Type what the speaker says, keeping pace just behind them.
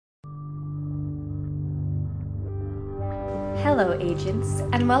Hello, agents,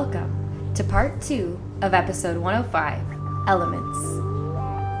 and welcome to part 2 of episode 105, Elements.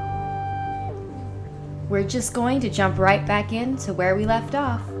 We're just going to jump right back into where we left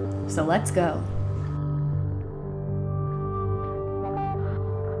off, so let's go.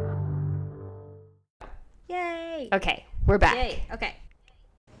 Yay! Okay, we're back. Yay, okay.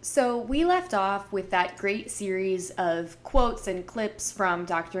 So we left off with that great series of quotes and clips from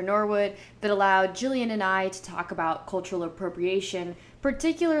Dr. Norwood that allowed Jillian and I to talk about cultural appropriation,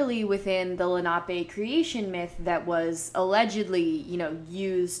 particularly within the Lenape creation myth that was allegedly,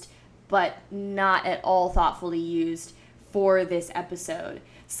 used, but not at all thoughtfully used for this episode.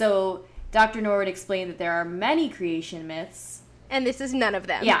 So Dr. Norwood explained that there are many creation myths. And this is none of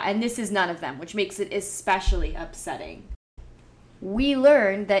them. Yeah, and this is none of them, which makes it especially upsetting. We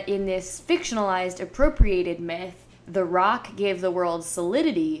learned that in this fictionalized appropriated myth, the rock gave the world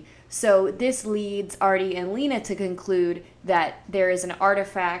solidity, so this leads Artie and Lena to conclude that there is an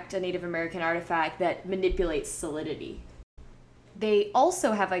artifact, a Native American artifact, that manipulates solidity. They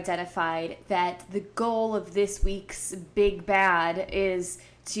also have identified that the goal of this week's Big Bad is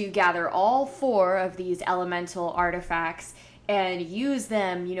to gather all 4 of these elemental artifacts and use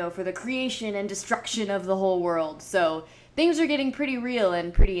them, for the creation and destruction of the whole world. So things are getting pretty real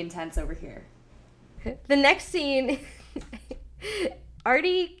and pretty intense over here. The next scene,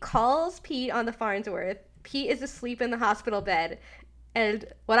 Artie calls Pete on the Farnsworth. Pete is asleep in the hospital bed. And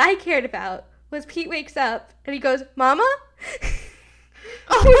what I cared about was Pete wakes up and he goes, "Mama?"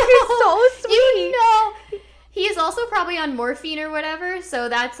 Oh, he's so sweet. He is also probably on morphine or whatever, so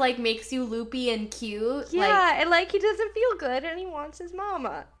that's makes you loopy and cute. Yeah, and he doesn't feel good and he wants his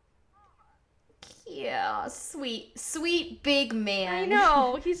mama. Yeah, sweet big man. I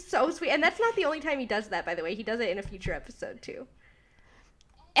know, he's so sweet. And that's not the only time he does that, by the way. He does it in a future episode, too.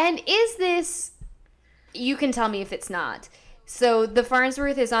 And is this... You can tell me if it's not. So the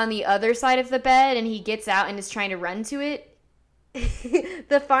Farnsworth is on the other side of the bed, and he gets out and is trying to run to it?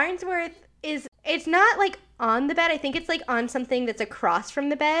 The Farnsworth is... It's not, on the bed. I think it's, on something that's across from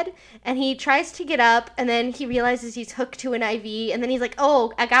the bed. And he tries to get up, and then he realizes he's hooked to an IV. And then he's like,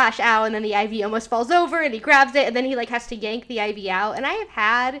 oh, gosh, ow. And then the IV almost falls over, and he grabs it. And then he, has to yank the IV out. And I have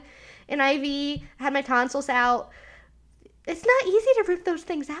had an IV, had my tonsils out. It's not easy to rip those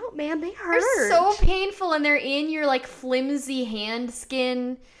things out, man. They hurt. They're so painful, and they're in your, flimsy hand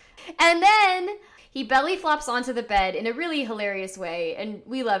skin. And then he belly flops onto the bed in a really hilarious way. And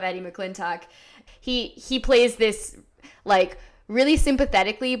we love Eddie McClintock. He plays this, really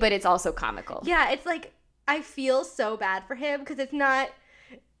sympathetically, but it's also comical. Yeah, it's I feel so bad for him because it's not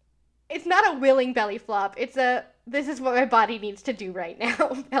a willing belly flop. It's this is what my body needs to do right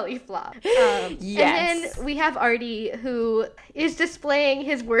now, belly flop. Yes. And then we have Artie, who is displaying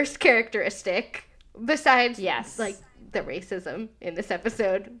his worst characteristic, besides, the racism in this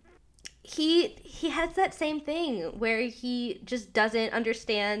episode. He has that same thing where he just doesn't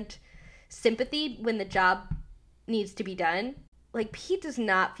understand sympathy when the job needs to be done. Pete does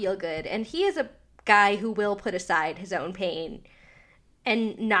not feel good, and he is a guy who will put aside his own pain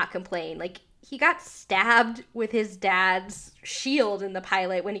and not complain. He got stabbed with his dad's shield in the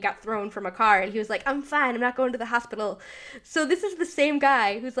pilot when he got thrown from a car, and he was like, I'm fine, I'm not going to the hospital. So this is the same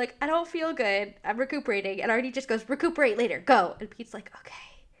guy who's like, I don't feel good, I'm recuperating, and Artie just goes, recuperate later, go. And Pete's like, okay.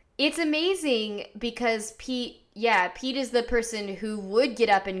 It's amazing because Pete is the person who would get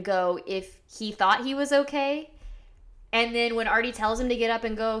up and go if he thought he was okay. And then when Artie tells him to get up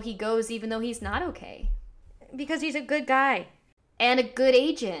and go, he goes even though he's not okay. Because he's a good guy. And a good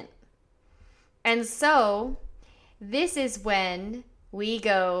agent. And so, this is when we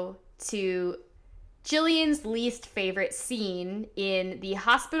go to Jillian's least favorite scene in the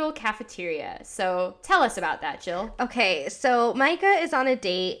hospital cafeteria. So, tell us about that, Jill. Okay, so Micah is on a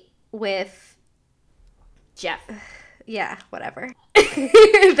date with Jeff. Yeah, whatever.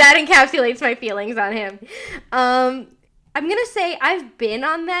 That encapsulates my feelings on him. I'm going to say I've been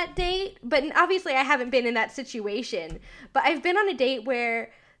on that date, but obviously I haven't been in that situation. But I've been on a date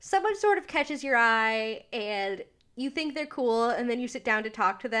where someone sort of catches your eye and you think they're cool, and then you sit down to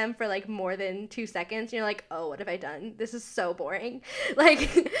talk to them for more than 2 seconds, and you're like, oh, what have I done? This is so boring.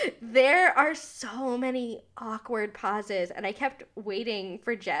 There are so many awkward pauses, and I kept waiting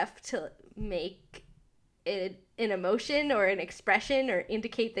for Jeff to make an emotion or an expression or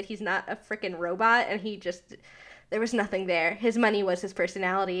indicate that he's not a freaking robot, and there was nothing there. His money was his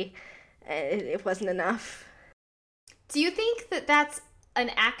personality. It wasn't enough. Do you think that that's an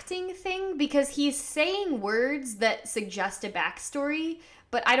acting thing? Because he's saying words that suggest a backstory,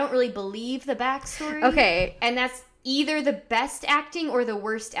 but I don't really believe the backstory. Okay. And that's either the best acting or the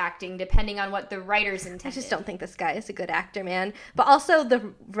worst acting, depending on what the writers intended. I just don't think this guy is a good actor, man. But also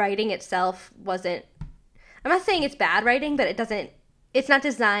the writing itself wasn't, I'm not saying it's bad writing, but it's not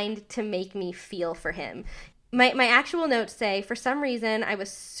designed to make me feel for him. My actual notes say, for some reason, I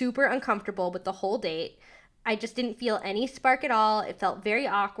was super uncomfortable with the whole date. I just didn't feel any spark at all. It felt very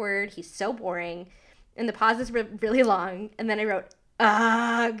awkward. He's so boring. And the pauses were really long. And then I wrote,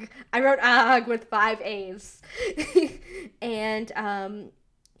 ugh. I wrote ugh with 5 A's. And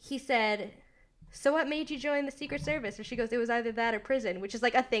he said, so what made you join the Secret Service? And she goes, it was either that or prison, which is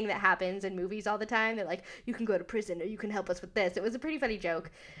like a thing that happens in movies all the time. They're like, you can go to prison or you can help us with this. It was a pretty funny joke.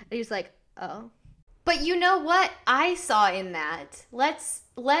 And he was like, oh. But you know what I saw in that? Let's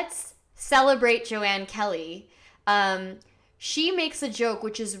celebrate Joanne Kelly. She makes a joke,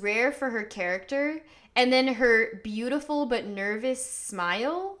 which is rare for her character, and then her beautiful but nervous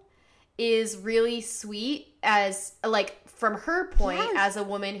smile is really sweet as, like, from her point, yes, as a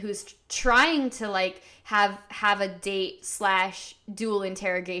woman who's trying to, like, have a date / dual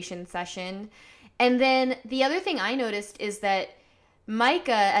interrogation session. And then the other thing I noticed is that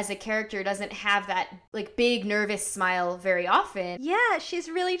Micah as a character doesn't have that, like, big nervous smile very often. Yeah, she's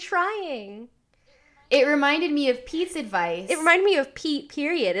really trying. It reminded me of Pete's advice. It reminded me of Pete,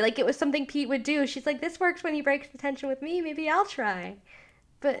 period. Like, it was something Pete would do. She's like, this works when he breaks the tension with me. Maybe I'll try.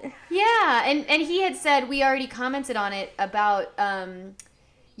 But yeah, and he had said, we already commented on it, about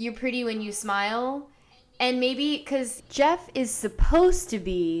you're pretty when you smile. And maybe because Jeff is supposed to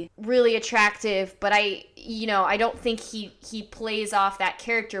be really attractive, but I don't think he plays off that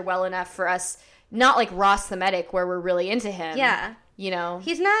character well enough for us, not like Ross the Medic where we're really into him. Yeah. You know?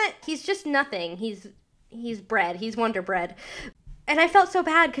 He's just nothing. He's bread. He's Wonder Bread. And I felt so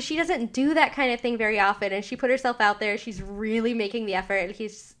bad because she doesn't do that kind of thing very often, and she put herself out there. She's really making the effort,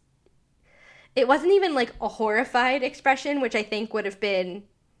 and it wasn't even like a horrified expression, which I think would have been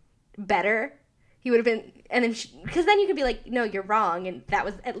better. He would have been, and then, because then you could be like, no, you're wrong, and that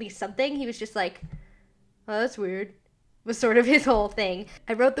was at least something. He was just like, oh, that's weird, was sort of his whole thing.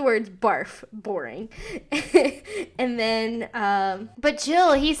 I wrote the words barf, boring. And then, but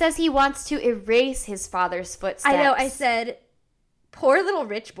Jill, he says he wants to erase his father's footsteps. I know, I said, poor little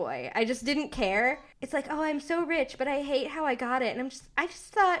rich boy. I just didn't care. It's like, oh, I'm so rich, but I hate how I got it. And I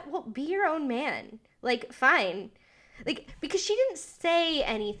just thought, well, be your own man. Like, fine. Like, because she didn't say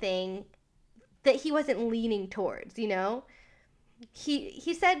anything that he wasn't leaning towards, you know?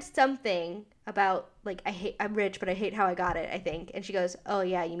 He said something about, like, I'm rich, but I hate how I got it, I think. And she goes, oh,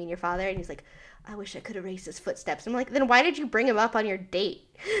 yeah, you mean your father? And he's like, I wish I could erase his footsteps. I'm like, then why did you bring him up on your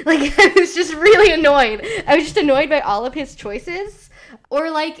date? Like, I was just really annoyed. I was just annoyed by all of his choices. Or,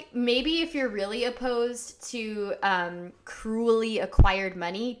 like, maybe if you're really opposed to cruelly acquired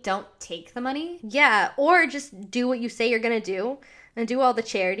money, don't take the money. Yeah, or just do what you say you're going to do and do all the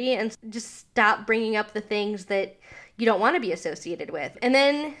charity and just stop bringing up the things that you don't want to be associated with. And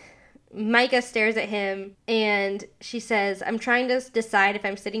then Micah stares at him and she says, I'm trying to decide if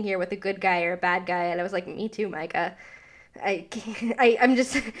I'm sitting here with a good guy or a bad guy. And I was like, me too, Micah. I'm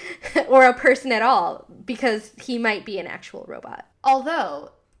just, or a person at all, because he might be an actual robot.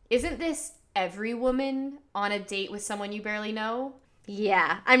 Although, isn't this every woman on a date with someone you barely know?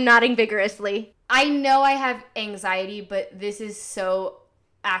 Yeah, I'm nodding vigorously. I know I have anxiety, but this is so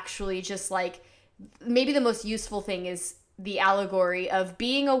actually just like, maybe the most useful thing is the allegory of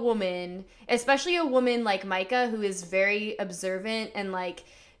being a woman, especially a woman like Micah, who is very observant and like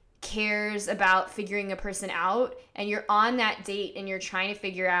cares about figuring a person out, and you're on that date and you're trying to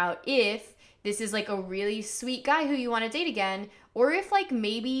figure out if this is like a really sweet guy who you want to date again, or if like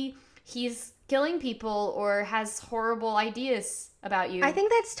maybe he's killing people or has horrible ideas about you. I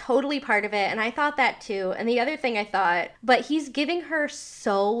think that's totally part of it, and I thought that too. And the other thing I thought, but he's giving her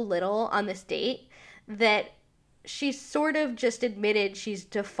so little on this date that she's sort of just admitted she's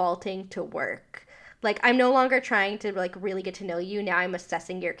defaulting to work. Like, I'm no longer trying to, like, really get to know you. Now I'm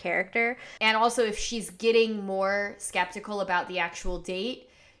assessing your character. And also, if she's getting more skeptical about the actual date,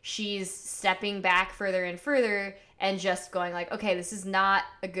 she's stepping back further and further and just going like, okay, this is not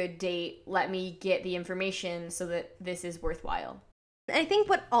a good date. Let me get the information so that this is worthwhile. I think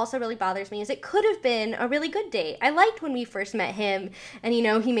what also really bothers me is it could have been a really good date. I liked when we first met him, and, you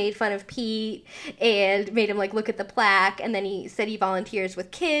know, he made fun of Pete and made him, like, look at the plaque, and then he said he volunteers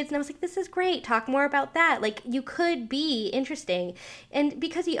with kids, and I was like, this is great. Talk more about that. Like, you could be interesting. And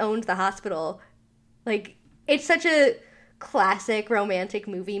because he owns the hospital, like, it's such a classic romantic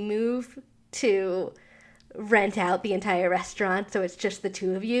movie move to, rent out the entire restaurant so it's just the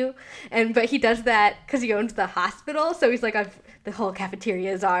two of you. But he does that because he owns the hospital, so he's like, the whole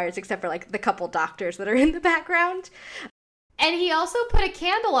cafeteria is ours except for like the couple doctors that are in the background. And he also put a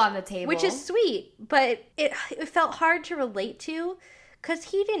candle on the table, which is sweet, but it felt hard to relate to because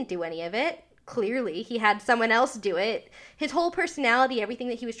he didn't do any of it. Clearly he had someone else do it. His whole personality, everything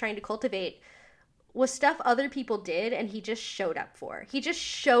that he was trying to cultivate, was stuff other people did, and he just showed up for. He just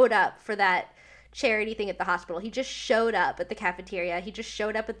showed up for that charity thing at the hospital. He just showed up at the cafeteria. He just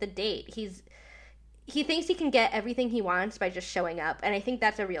showed up at the date. He thinks he can get everything he wants by just showing up, and I think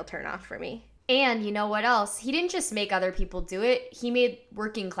that's a real turnoff for me. And you know what else? He didn't just make other people do it. He made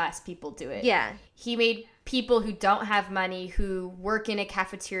working class people do it. Yeah. He made people who don't have money, who work in a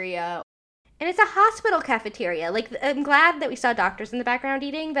cafeteria. And it's a hospital cafeteria. Like, I'm glad that we saw doctors in the background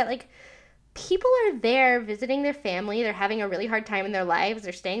eating, but like, people are there visiting their family. They're having a really hard time in their lives.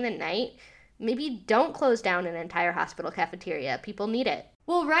 They're staying the night. Maybe don't close down an entire hospital cafeteria. People need it.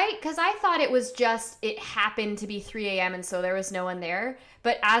 Well, right, because I thought it happened to be 3 a.m. and so there was no one there.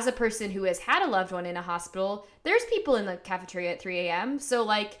 But as a person who has had a loved one in a hospital, there's people in the cafeteria at 3 a.m. So,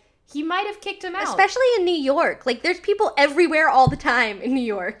 like, he might have kicked him out. Especially in New York. Like, there's people everywhere all the time in New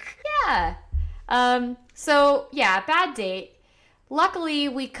York. Yeah. So, yeah, bad date. Luckily,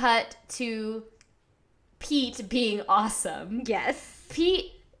 we cut to Pete being awesome. Yes.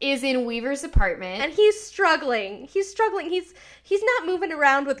 Pete is in Weaver's apartment. And he's struggling. He's not moving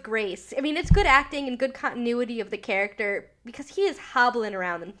around with grace. I mean, it's good acting and good continuity of the character because he is hobbling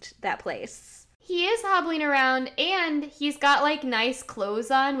around that place. He is hobbling around, and he's got, like, nice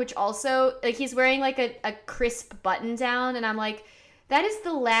clothes on, which also, like, he's wearing, like, a crisp button down, and I'm like, that is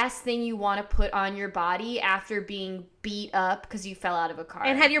the last thing you want to put on your body after being beat up because you fell out of a car.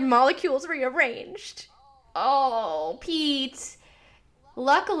 And had your molecules rearranged. Oh, Pete.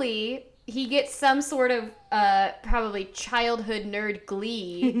 Luckily, he gets some sort of probably childhood nerd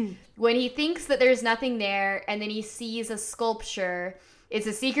glee when he thinks that there's nothing there, and then he sees a sculpture. It's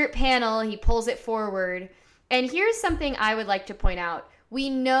a secret panel. He pulls it forward. And here's something I would like to point out. We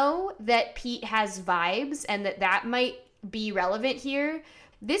know that Pete has vibes and that might be relevant here.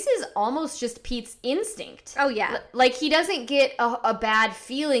 This is almost just Pete's instinct. Oh, yeah. Like, he doesn't get a bad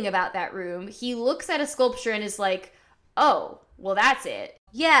feeling about that room. He looks at a sculpture and is like, oh, well, that's it.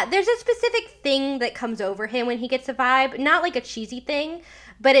 Yeah, there's a specific thing that comes over him when he gets a vibe. Not like a cheesy thing,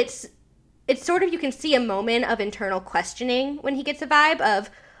 but it's sort of, you can see a moment of internal questioning when he gets a vibe of,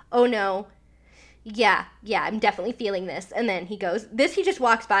 oh no, yeah, I'm definitely feeling this. And then he goes, he just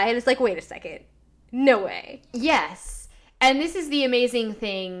walks by and it's like, wait a second. No way. Yes. And this is the amazing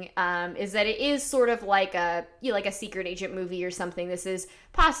thing, is that it is sort of like a secret agent movie or something. This is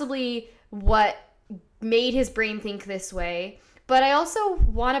possibly what made his brain think this way. But I also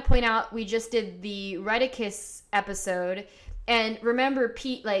want to point out, we just did the Redicus episode, and remember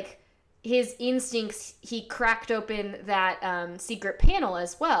Pete, like, his instincts, he cracked open that secret panel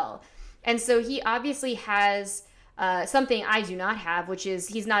as well. And so he obviously has something I do not have, which is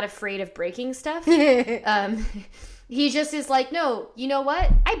he's not afraid of breaking stuff. He just is like, no, you know what?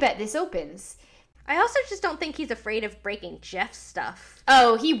 I bet this opens. I also just don't think he's afraid of breaking Jeff's stuff.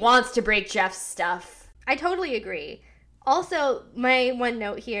 Oh, he wants to break Jeff's stuff. I totally agree. Also, my one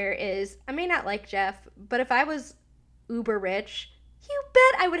note here is, I may not like Jeff, but if I was uber rich, you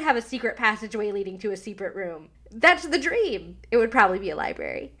bet I would have a secret passageway leading to a secret room. That's the dream. It would probably be a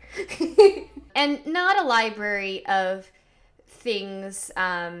library. And not a library of things,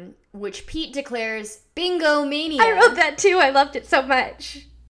 which Pete declares bingo mania. I wrote that too. I loved it so much.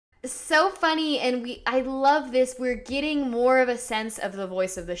 So funny, and I love this. We're getting more of a sense of the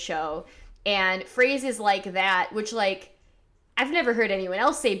voice of the show. And phrases like that, which, like, I've never heard anyone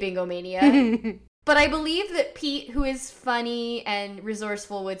else say bingo mania. But I believe that Pete, who is funny and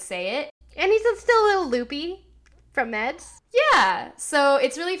resourceful, would say it. And he's still a little loopy from Meds. Yeah, so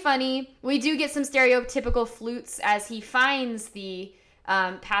it's really funny. We do get some stereotypical flutes as he finds the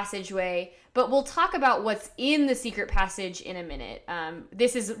passageway, but we'll talk about what's in the secret passage in a minute.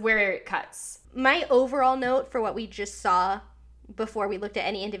 This is where it cuts. My overall note for what we just saw before we looked at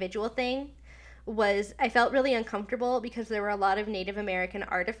any individual thing was I felt really uncomfortable because there were a lot of Native American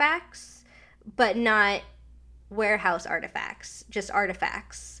artifacts, but not warehouse artifacts, just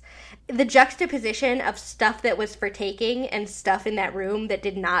artifacts. The juxtaposition of stuff that was for taking and stuff in that room that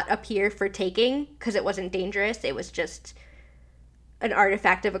did not appear for taking because it wasn't dangerous, it was just an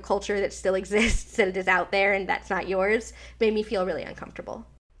artifact of a culture that still exists and is out there and that's not yours, made me feel really uncomfortable.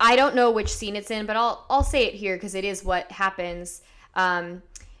 I don't know which scene it's in, but I'll say it here because it is what happens.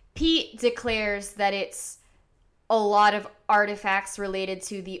 Pete declares that it's a lot of artifacts related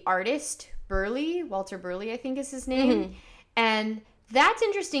to the artist Burleigh, Walter Burleigh, I think is his name. Mm-hmm. And that's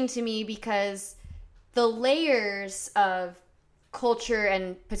interesting to me because the layers of culture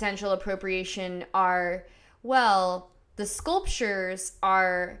and potential appropriation are, well, the sculptures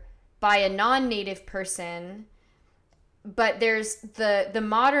are by a non-native person, but there's the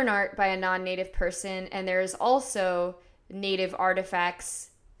modern art by a non-native person, and there's also native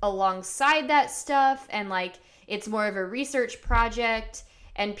artifacts alongside that stuff, and like it's more of a research project,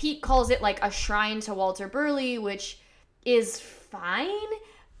 and Pete calls it like a shrine to Walter Burleigh, which is fine,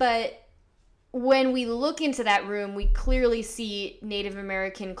 but when we look into that room, we clearly see Native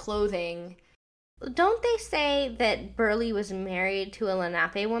American clothing. Don't they say that Burleigh was married to a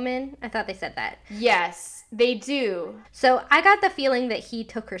Lenape woman? I thought they said that. Yes, they do. So I got the feeling that he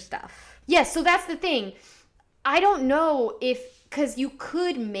took her stuff. Yes, so that's the thing. I don't know if, because you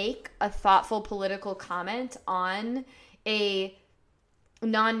could make a thoughtful political comment on a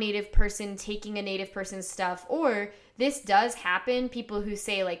non-native person taking a native person's stuff, or this does happen, people who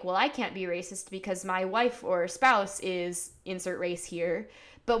say like, well, I can't be racist because my wife or spouse is insert race here.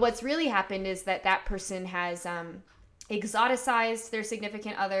 But what's really happened is that person has exoticized their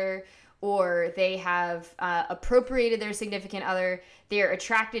significant other, or they have appropriated their significant other. They're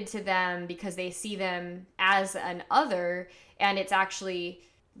attracted to them because they see them as an other, and it's actually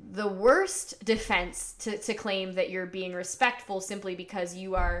the worst defense to claim that you're being respectful simply because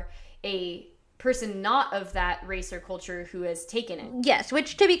you are a person not of that race or culture who has taken it. Yes,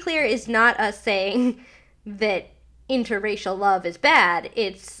 which, to be clear, is not us saying that interracial love is bad.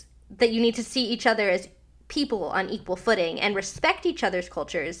 It's that you need to see each other as people on equal footing and respect each other's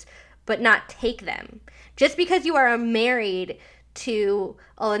cultures, but not take them. Just because you are married to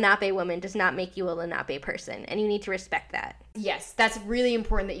a Lenape woman does not make you a Lenape person, and you need to respect that. Yes, that's really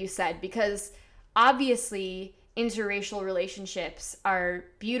important that you said, because obviously interracial relationships are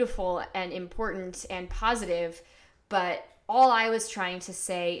beautiful and important and positive, but all I was trying to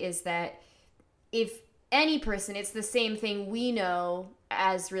say is that if any person, it's the same thing we know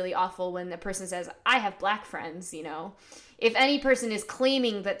as really awful when the person says, I have black friends, you know. If any person is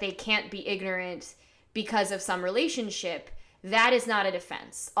claiming that they can't be ignorant because of some relationship, that is not a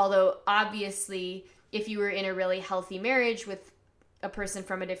defense. Although, obviously, if you were in a really healthy marriage with a person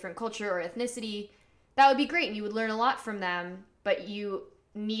from a different culture or ethnicity, that would be great and you would learn a lot from them, but you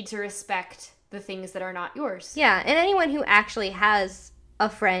need to respect the things that are not yours. Yeah, and anyone who actually has a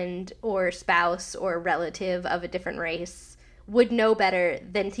friend or spouse or relative of a different race would know better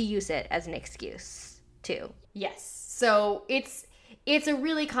than to use it as an excuse, too. Yes. So it's a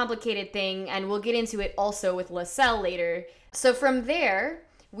really complicated thing, and we'll get into it also with LaSalle later. So from there,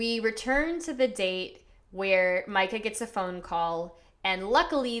 we return to the date where Micah gets a phone call, and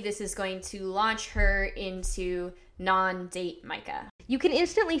luckily this is going to launch her into non-date Micah. You can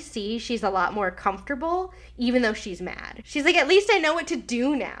instantly see she's a lot more comfortable, even though she's mad. She's like, at least I know what to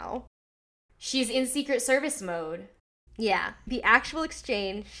do now. She's in Secret Service mode. Yeah. The actual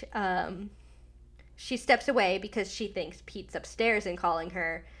exchange, she steps away because she thinks Pete's upstairs and calling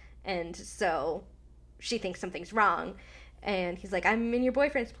her, and so she thinks something's wrong. And he's like, I'm in your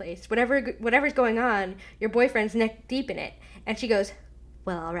boyfriend's place. Whatever's going on, your boyfriend's neck deep in it. And she goes,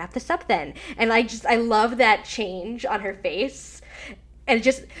 well, I'll wrap this up then. And I love that change on her face. And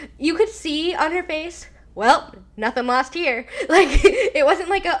just, you could see on her face, well, nothing lost here. Like, it wasn't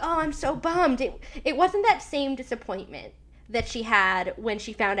like oh, I'm so bummed. It wasn't that same disappointment that she had when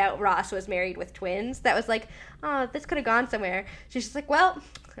she found out Ross was married with twins. That was like, oh, this could have gone somewhere. She's just like, well,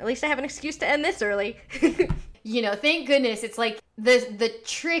 at least I have an excuse to end this early. You know, thank goodness. It's like the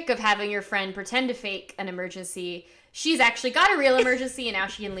trick of having your friend pretend to fake an emergency. She's actually got a real emergency, and now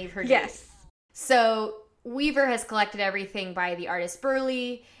she can leave her date. Yes. So Weaver has collected everything by the artist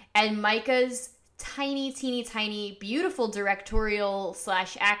Burleigh, and Micah's tiny, teeny, tiny, beautiful directorial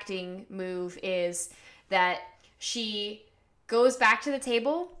 / acting move is that she goes back to the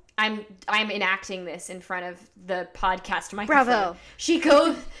table. I'm enacting this in front of the podcast microphone. Bravo. She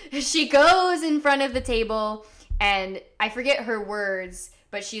goes in front of the table, and I forget her words,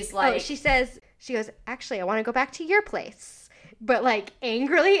 but she's like... Oh, she goes, actually, I want to go back to your place. But, like,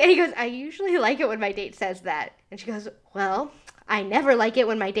 angrily. And he goes, I usually like it when my date says that. And she goes, well, I never like it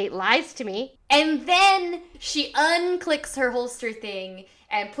when my date lies to me. And then she unclicks her holster thing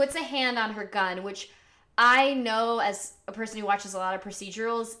and puts a hand on her gun, which I know as a person who watches a lot of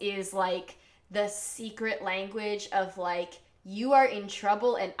procedurals is like the secret language of like, you are in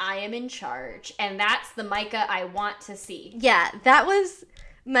trouble and I am in charge. And that's the Micah I want to see. Yeah, that was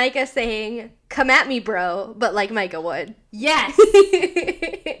Micah saying, come at me, bro, but like Micah would. Yes.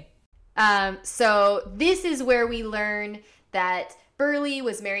 So this is where we learn that Burleigh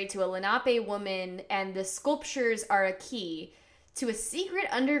was married to a Lenape woman, and the sculptures are a key to a secret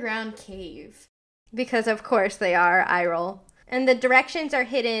underground cave. Because of course they are, eye roll. And the directions are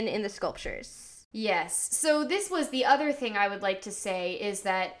hidden in the sculptures. Yes. So this was the other thing I would like to say, is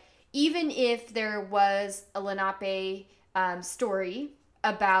that even if there was a Lenape story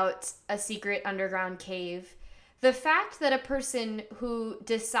about a secret underground cave, the fact that a person who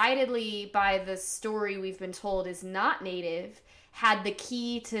decidedly, by the story we've been told, is not native, had the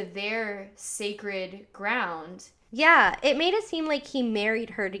key to their sacred ground. Yeah, it made it seem like he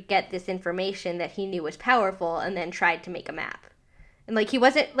married her to get this information that he knew was powerful, and then tried to make a map. And he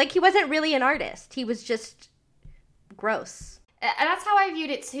wasn't really an artist. He was just gross. And that's how I viewed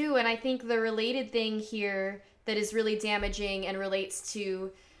it too. And I think the related thing here that is really damaging and relates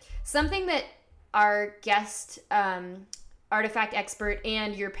to something that our guest artifact expert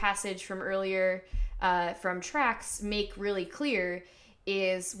and your passage from earlier from Tracks make really clear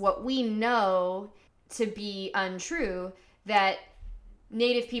is what we know to be untrue, that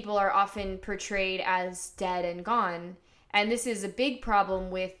Native people are often portrayed as dead and gone. And this is a big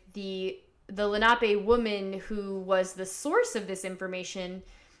problem with the Lenape woman who was the source of this information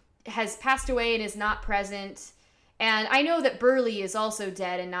has passed away and is not present. And I know that Burleigh is also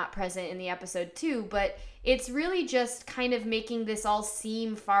dead and not present in the episode too, but it's really just kind of making this all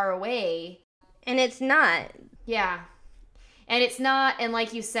seem far away. And it's not. Yeah. And it's not, and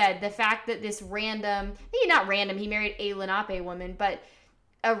like you said, the fact that this random, maybe not random, he married a Lenape woman, but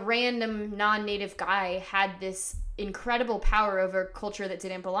a random non-native guy had this incredible power over culture that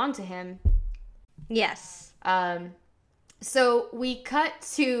didn't belong to him. Yes. So we cut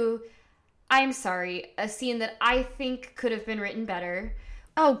to, I'm sorry, a scene that I think could have been written better.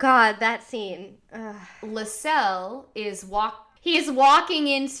 Oh God, that scene. Ugh. Lascelles is walking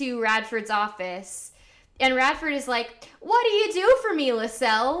into Radford's office, and Radford is like, "What do you do for me,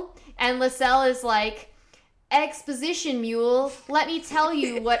 Lascelles?" And Lascelles is like, "Exposition mule, let me tell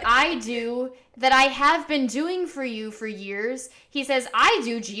you what I do that I have been doing for you for years." He says, "I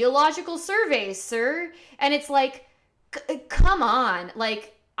do geological surveys, sir." And it's like, come on.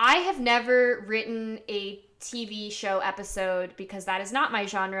 Like, I have never written a TV show episode because that is not my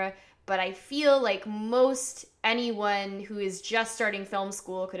genre, but I feel like most anyone who is just starting film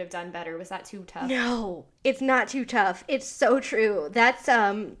school could have done better. Was that too tough? No, it's not too tough. It's so true. That's,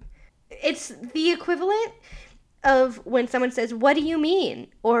 it's the equivalent of when someone says, "What do you mean?"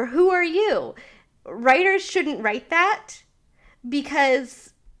 or "Who are you?" Writers shouldn't write that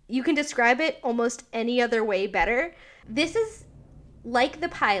because you can describe it almost any other way better. This is, like the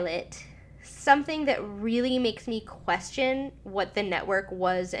pilot, something that really makes me question what the network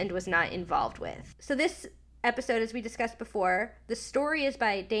was and was not involved with. So this episode, as we discussed before, the story is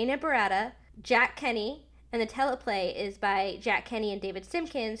by Dana Barada, Jack Kenny, and the teleplay is by Jack Kenny and David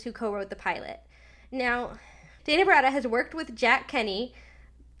Simpkins, who co-wrote the pilot. Now, Dana Barada has worked with Jack Kenny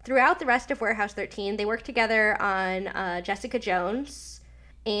throughout the rest of Warehouse 13. They worked together on Jessica Jones,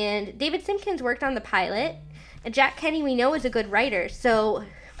 and David Simpkins worked on the pilot, and Jack Kenny we know is a good writer, so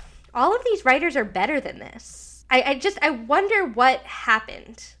all of these writers are better than this. I wonder what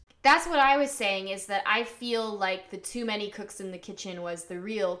happened. That's what I was saying, is that I feel like the too many cooks in the kitchen was the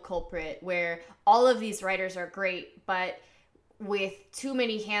real culprit, where all of these writers are great, but with too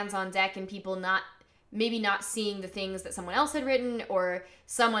many hands on deck and people maybe not seeing the things that someone else had written, or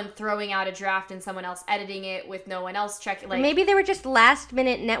someone throwing out a draft and someone else editing it with no one else checking. Like, maybe they were just last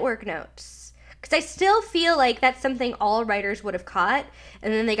minute network notes. Because I still feel like that's something all writers would have caught,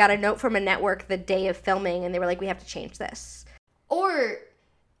 and then they got a note from a network the day of filming, and they were like, "We have to change this." Or,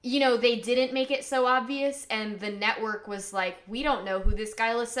 they didn't make it so obvious, and the network was like, "We don't know who this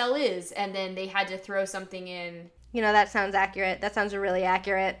guy Lascelles is," and then they had to throw something in. That sounds accurate. That sounds really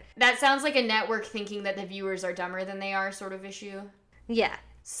accurate. That sounds like a network thinking that the viewers are dumber than they are sort of issue. Yeah.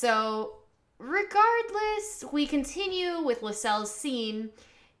 So, regardless, we continue with Lascelles' scene.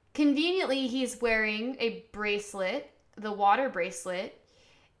 Conveniently, he's wearing a bracelet, the water bracelet,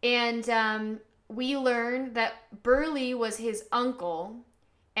 and we learn that Burleigh was his uncle,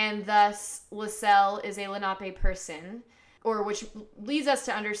 and thus Lascelles is a Lenape person, which leads us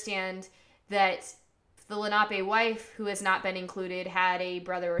to understand that the Lenape wife, who has not been included, had a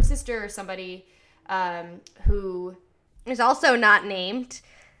brother or sister or somebody who is also not named.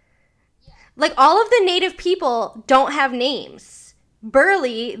 Like, all of the native people don't have names.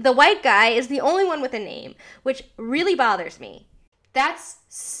 Burleigh, the white guy, is the only one with a name, which really bothers me. That's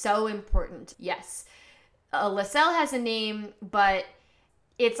so important. Yes. Lascelles has a name, but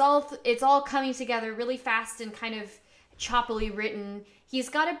it's all coming together really fast and kind of choppily written. He's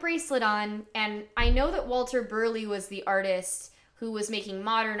got a bracelet on, and I know that Walter Burley was the artist who was making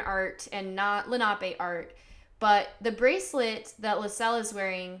modern art and not Lenape art, but the bracelet that Lascelles is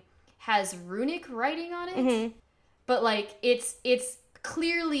wearing has runic writing on it. Mm-hmm. But, like, it's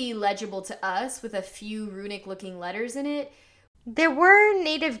clearly legible to us with a few runic-looking letters in it. There were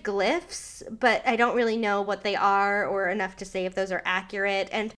native glyphs, but I don't really know what they are or enough to say if those are accurate.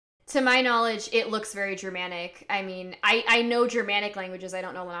 And to my knowledge, it looks very Germanic. I mean, I know Germanic languages. I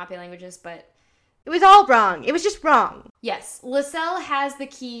don't know Lenape languages, but it was all wrong. It was just wrong. Yes. Lascelles has the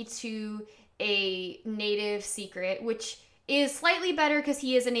key to a native secret, which is slightly better because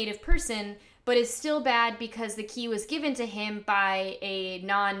he is a native person, but is still bad because the key was given to him by a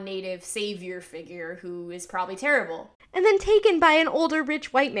non-native savior figure who is probably terrible. And then taken by an older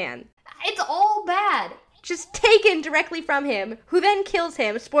rich white man. It's all bad. Just taken directly from him, who then kills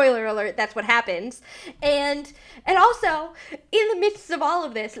him. Spoiler alert, that's what happens. And also, in the midst of all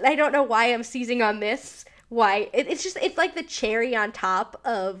of this, I don't know why I'm seizing on this. Why? It's like the cherry on top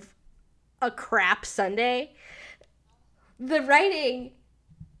of a crap sundae. The writing,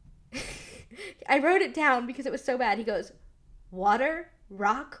 I wrote it down because it was so bad. He goes, water,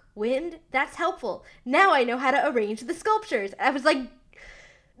 rock, wind, that's helpful. Now I know how to arrange the sculptures. I was like,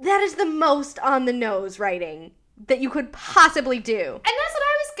 that is the most on the nose writing that you could possibly do. And that's what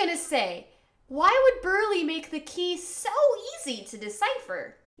I was gonna say. Why would Burley make the key so easy to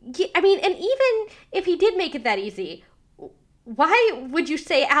decipher? Yeah, I mean, and even if he did make it that easy, why would you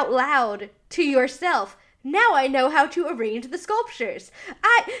say out loud to yourself, now I know how to arrange the sculptures?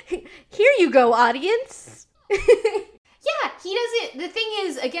 Here you go, audience. Yeah, he doesn't. The thing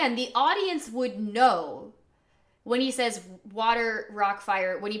is, again, the audience would know when he says water, rock,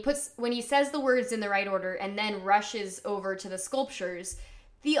 fire, when he says the words in the right order and then rushes over to the sculptures,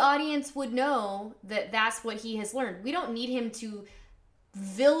 the audience would know that that's what he has learned. We don't need him to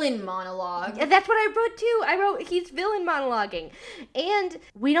villain monologue. That's what I wrote too. I wrote he's villain monologuing. And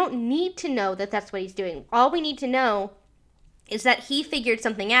we don't need to know that that's what he's doing. All we need to know is that he figured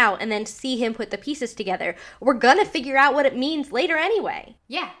something out and then see him put the pieces together. We're gonna figure out what it means later anyway.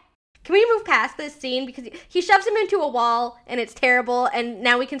 Yeah. Can we move past this scene? Because he shoves him into a wall and it's terrible and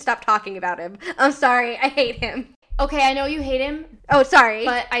now we can stop talking about him. I'm sorry, I hate him. Okay, I know you hate him. Oh, sorry.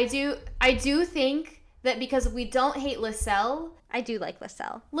 But I do think that because we don't hate Lascelles. I do like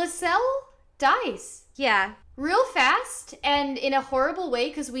Lascelles. Lascelles dies. Yeah. Real fast and in a horrible way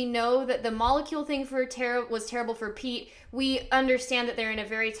because we know that the molecule thing was terrible for Pete. We understand that they're in a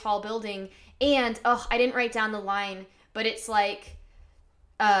very tall building. And, I didn't write down the line, but it's like,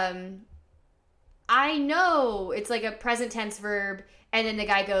 I know. It's like a present tense verb. And then the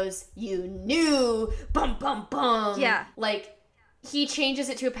guy goes, you knew, bum, bum, bum. Yeah. Like, he changes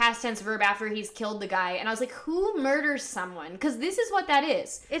it to a past tense verb after he's killed the guy. And I was like, who murders someone? Because this is what that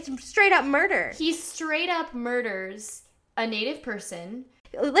is. It's straight up murder. He straight up murders a native person.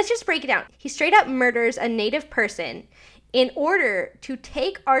 Let's just break it down. He straight up murders a native person in order to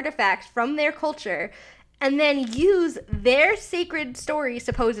take artifacts from their culture and then use their sacred story,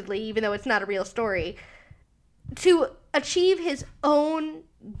 supposedly, even though it's not a real story, to achieve his own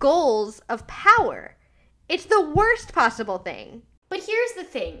goals of power. It's the worst possible thing. But here's the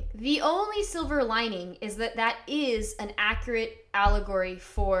thing. The only silver lining is that is an accurate allegory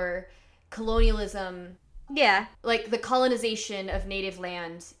for colonialism. Yeah. Like the colonization of native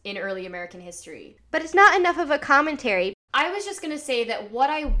land in early American history. But it's not enough of a commentary. I was just going to say that what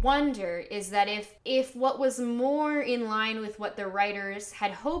I wonder is that if what was more in line with what the writers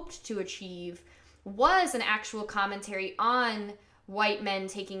had hoped to achieve was an actual commentary on white men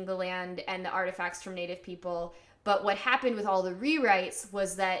taking the land and the artifacts from native people, but what happened with all the rewrites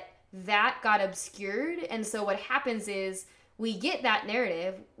was that got obscured, and so what happens is we get that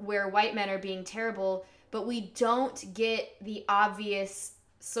narrative where white men are being terrible, but we don't get the obvious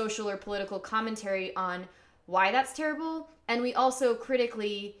social or political commentary on why that's terrible, and we also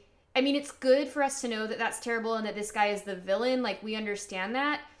critically, I mean, it's good for us to know that that's terrible and that this guy is the villain, like we understand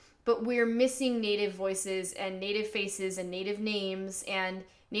that, but we're missing native voices and native faces and native names and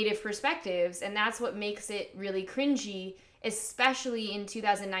native perspectives. And that's what makes it really cringy, especially in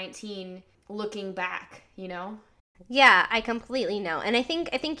 2019, looking back, you know? Yeah, I completely know. And I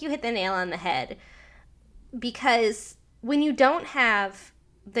think you hit the nail on the head. Because when you don't have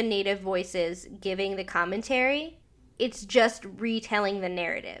the native voices giving the commentary, it's just retelling the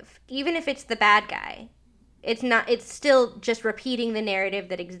narrative. Even if it's the bad guy. It's still just repeating the narrative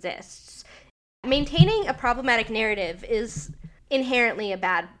that exists. Maintaining a problematic narrative is inherently a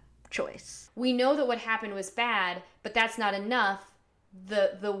bad choice. We know that what happened was bad, but that's not enough.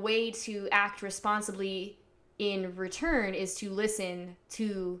 The way to act responsibly in return is to listen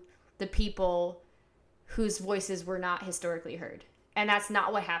to the people whose voices were not historically heard. And that's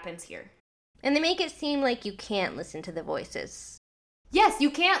not what happens here. And they make it seem like you can't listen to the voices. Yes,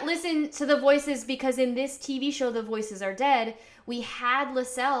 you can't listen to the voices because in this TV show, the voices are dead. We had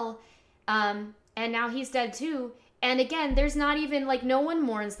Lascelles, and now he's dead too. And again, there's not even, like, no one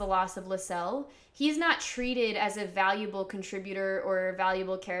mourns the loss of Lascelles. He's not treated as a valuable contributor or a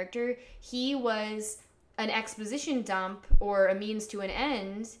valuable character. He was an exposition dump or a means to an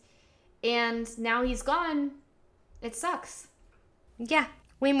end. And now he's gone. It sucks. Yeah,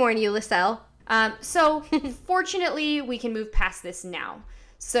 we mourn you, Lascelles. So, fortunately, we can move past this now.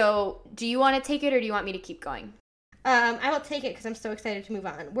 So, do you want to take it or do you want me to keep going? I will take it because I'm so excited to move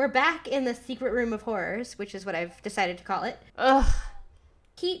on. We're back in the Secret Room of Horrors, which is what I've decided to call it. Ugh.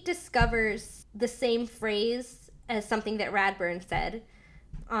 Pete discovers the same phrase as something that Radburn said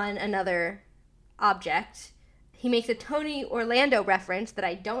on another object. He makes a Tony Orlando reference that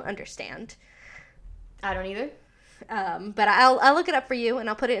I don't understand. I don't either. But I'll look it up for you, and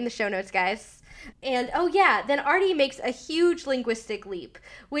I'll put it in the show notes, guys. And, oh yeah, then Artie makes a huge linguistic leap,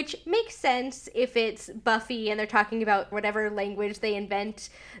 which makes sense if it's Buffy and they're talking about whatever language they invent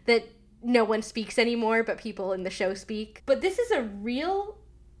that no one speaks anymore, but people in the show speak. But this is a real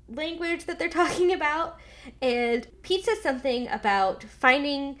language that they're talking about, and Pete says something about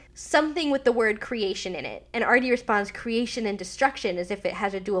finding something with the word creation in it, and Artie responds creation and destruction as if it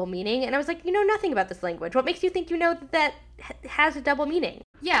has a dual meaning, and I was like, you know nothing about this language. What makes you think you know that has a double meaning?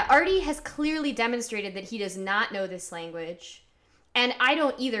 Yeah, Artie has clearly demonstrated that he does not know this language, and I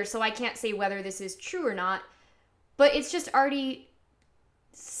don't either, so I can't say whether this is true or not, but it's just Artie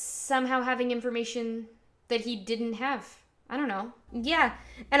somehow having information that he didn't have. I don't know. Yeah,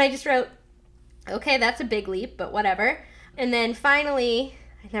 and I just wrote, okay, that's a big leap, but whatever. And then finally,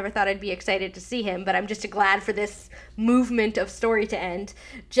 I never thought I'd be excited to see him, but I'm just glad for this movement of story to end.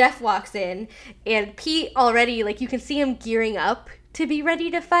 Jeff walks in, and Pete already, like, you can see him gearing up to be ready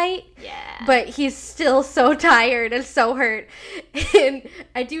to fight. Yeah. But he's still so tired and so hurt. And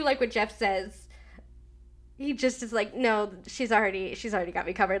I do like what Jeff says. He just is like, no, she's already got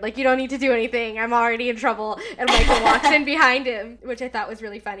me covered. Like, you don't need to do anything. I'm already in trouble. And Michael walks in behind him, which I thought was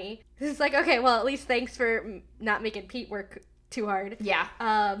really funny. It's like, okay, well, at least thanks for not making Pete work too hard. Yeah.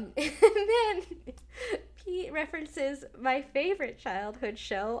 And then Pete references my favorite childhood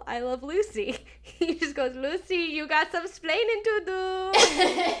show, I Love Lucy. He just goes, Lucy, you got some splaining to do.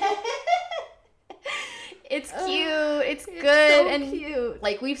 It's cute. It's good. So and cute.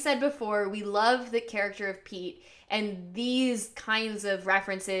 Like we've said before, we love the character of Pete, and these kinds of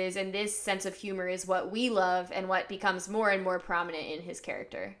references and this sense of humor is what we love and what becomes more and more prominent in his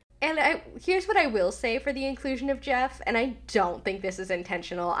character. And here's what I will say for the inclusion of Jeff, and I don't think this is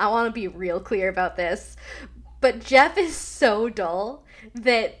intentional. I want to be real clear about this. But Jeff is so dull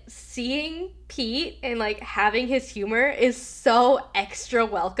that seeing Pete and, like, having his humor is so extra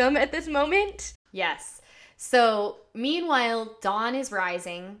welcome at this moment. Yes. So, meanwhile, dawn is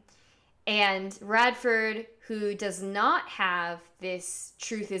rising, and Radford, who does not have this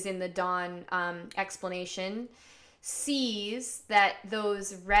truth is in the dawn explanation, sees that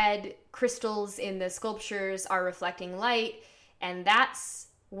those red crystals in the sculptures are reflecting light, and that's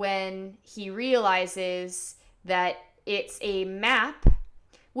when he realizes that it's a map,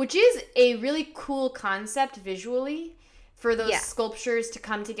 which is a really cool concept visually for those sculptures to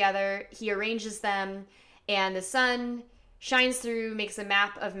come together. He arranges them, and the sun shines through, makes a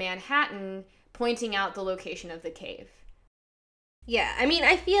map of Manhattan, pointing out the location of the cave. Yeah, I mean,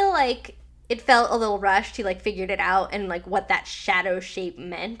 I feel like it felt a little rushed. He, like, figured it out and, like, what that shadow shape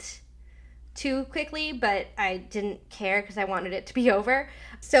meant too quickly, but I didn't care because I wanted it to be over.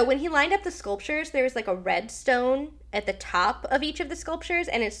 So when he lined up the sculptures, there was, like, a red stone at the top of each of the sculptures,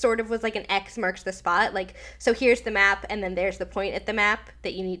 and it sort of was like an X marks the spot. Like, so here's the map, and then there's the point at the map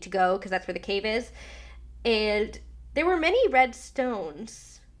that you need to go because that's where the cave is. And there were many red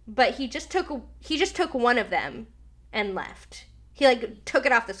stones, but he just took one of them and left. He, like, took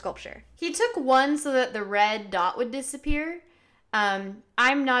it off the sculpture. He took one so that the red dot would disappear. I'm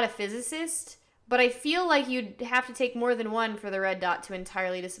not a physicist, but I feel like you'd have to take more than one for the red dot to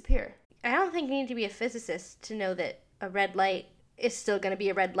entirely disappear. I don't think you need to be a physicist to know that a red light is still going to be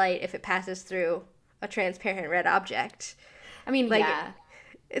a red light if it passes through a transparent red object. I mean, like, yeah.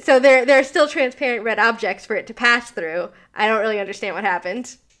 So there are still transparent red objects for it to pass through. I don't really understand what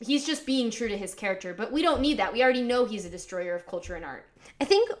happened. He's just being true to his character, but we don't need that. We already know he's a destroyer of culture and art. I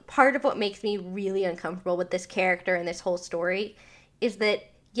think part of what makes me really uncomfortable with this character and this whole story is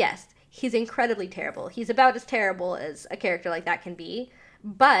that, yes, he's incredibly terrible. He's about as terrible as a character like that can be,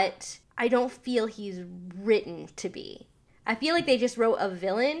 but I don't feel he's written to be. I feel like they just wrote a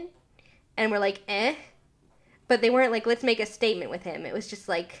villain and were like, but they weren't like, let's make a statement with him. It was just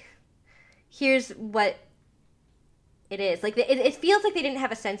like, here's what it is. Like, it feels like they didn't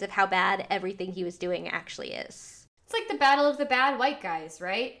have a sense of how bad everything he was doing actually is. It's like the battle of the bad white guys,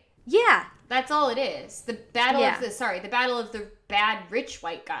 right? Yeah. That's all it is. The battle of the bad rich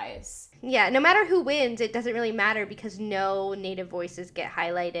white guys. Yeah, no matter who wins, it doesn't really matter because no native voices get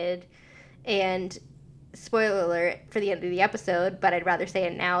highlighted. And spoiler alert for the end of the episode, but I'd rather say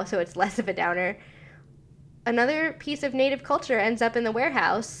it now so it's less of a downer. Another piece of native culture ends up in the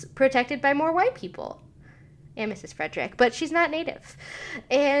warehouse protected by more white people. And Mrs. Frederick, but she's not native.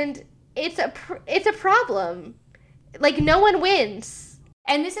 And it's a problem. Like, no one wins.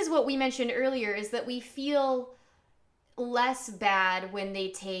 And this is what we mentioned earlier, is that we feel less bad when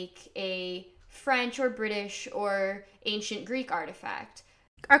they take a French or British or ancient Greek artifact.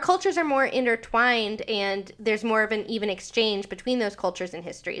 Our cultures are more intertwined, and there's more of an even exchange between those cultures and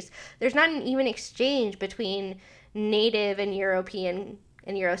histories. There's not an even exchange between native and European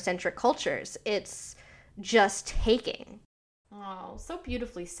and Eurocentric cultures. It's just taking. Oh, so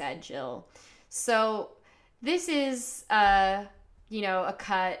beautifully said, Jill. So this is, a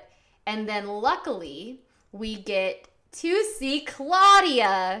cut. And then luckily, we get to see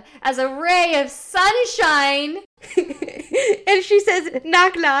Claudia as a ray of sunshine. And she says,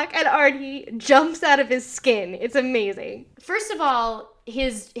 knock, knock, and Artie jumps out of his skin. It's amazing. First of all,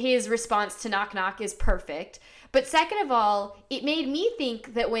 his response to knock, knock is perfect. But second of all, it made me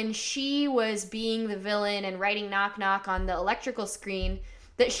think that when she was being the villain and writing knock, knock on the electrical screen,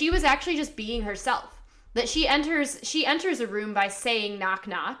 that she was actually just being herself. That she enters a room by saying knock,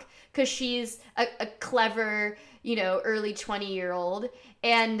 knock, because she's a clever, early 20-year-old.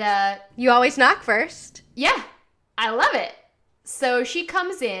 And you always knock first. Yeah, I love it. So she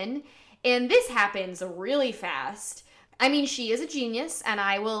comes in, and this happens really fast. I mean, she is a genius, and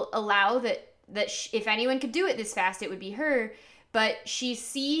I will allow that if anyone could do it this fast, it would be her. But she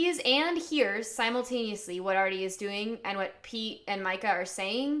sees and hears simultaneously what Artie is doing and what Pete and Micah are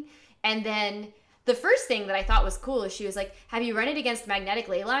saying. And then the first thing that I thought was cool is she was like, have you run it against magnetic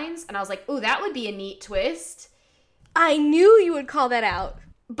ley lines? And I was like, ooh, that would be a neat twist. I knew you would call that out.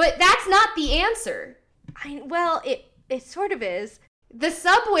 But that's not the answer. It sort of is. The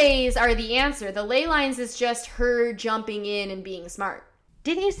subways are the answer. The ley lines is just her jumping in and being smart.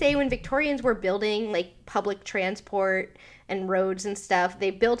 Didn't you say when Victorians were building, like, public transport and roads and stuff,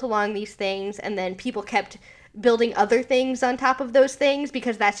 they built along these things, and then people kept building other things on top of those things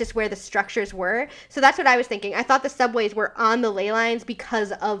because that's just where the structures were? So that's what I was thinking. I thought the subways were on the ley lines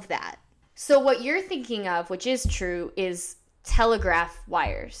because of that. So what you're thinking of, which is true, is telegraph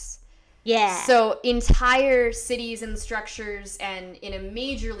wires. Yeah. So entire cities and structures, and in a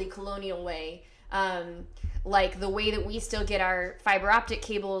majorly colonial way, like the way that we still get our fiber optic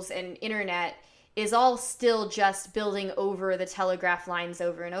cables and internet, is all still just building over the telegraph lines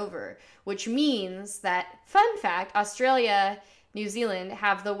over and over, which means that, fun fact, Australia, New Zealand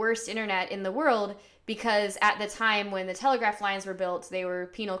have the worst internet in the world because at the time when the telegraph lines were built, they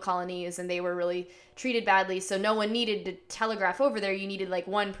were penal colonies and they were really treated badly, so no one needed to telegraph over there. You needed like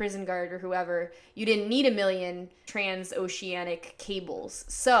one prison guard or whoever. You didn't need a million transoceanic cables.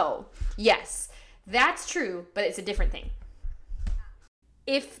 So, yes, that's true, but it's a different thing.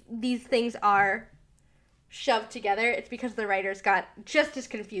 If these things are shoved together, it's because the writers got just as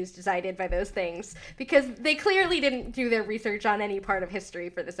confused as I did by those things, because they clearly didn't do their research on any part of history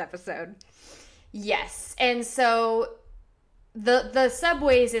for this episode. Yes, and so the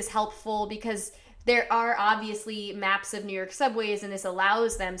subways is helpful because there are obviously maps of New York subways, and this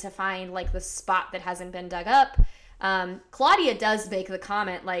allows them to find like the spot that hasn't been dug up. Claudia does make the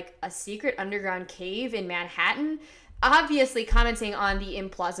comment, like, a secret underground cave in Manhattan, obviously commenting on the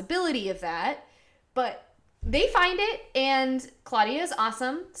implausibility of that, but they find it, and Claudia is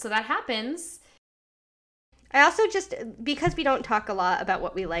awesome, so that happens. I also just, because we don't talk a lot about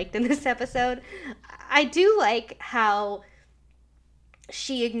what we liked in this episode, I do like how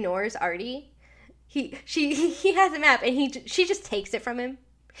she ignores Artie. He has a map, and she just takes it from him.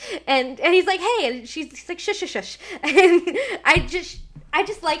 And he's like, hey, and she's like, shush, shush, shush. And I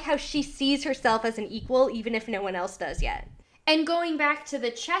just like how she sees herself as an equal, even if no one else does yet. And going back to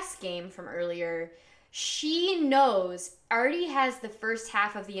the chess game from earlier, she knows Artie has the first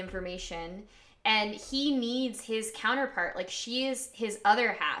half of the information, and he needs his counterpart. Like, she is his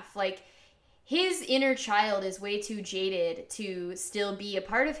other half. Like, his inner child is way too jaded to still be a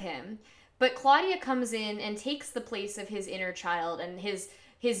part of him. But Claudia comes in and takes the place of his inner child and his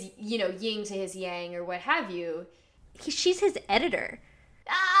yin to his yang or what have you. She's his editor.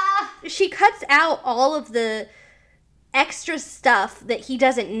 She cuts out all of the extra stuff that he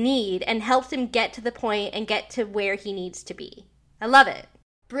doesn't need and helps him get to the point and get to where he needs to be. I love it.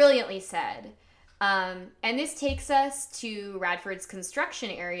 Brilliantly said. And this takes us to Radford's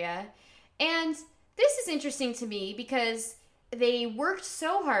construction area. And this is interesting to me because they worked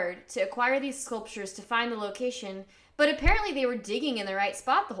so hard to acquire these sculptures to find the location, but apparently they were digging in the right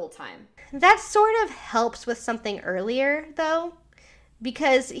spot the whole time. That sort of helps with something earlier, though,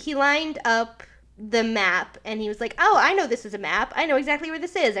 because he lined up the map and he was like, oh, I know this is a map. I know exactly where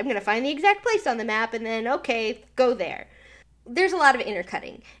this is. I'm going to find the exact place on the map and then, okay, go there. There's a lot of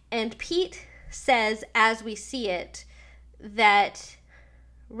intercutting. And Pete says, as we see it, that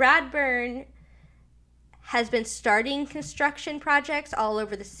Radburn has been starting construction projects all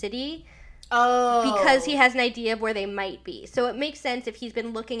over the city. Oh. Because he has an idea of where they might be. So it makes sense if he's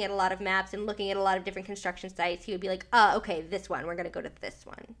been looking at a lot of maps and looking at a lot of different construction sites, he would be like, oh, okay, this one. We're going to go to this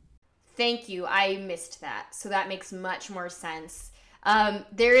one. Thank you. I missed that. So that makes much more sense.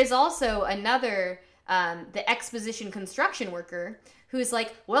 There is also another, the exposition construction worker who's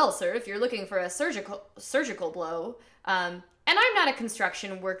like, well, sir, if you're looking for a surgical blow, and I'm not a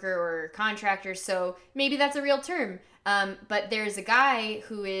construction worker or contractor, so maybe that's a real term. But there's a guy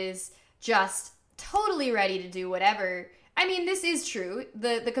who is just totally ready to do whatever. I mean, this is true.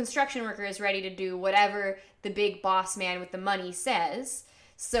 The construction worker is ready to do whatever the big boss man with the money says.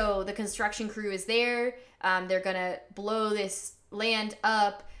 So the construction crew is there. They're going to blow this land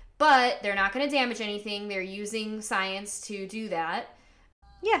up, but they're not going to damage anything. They're using science to do that.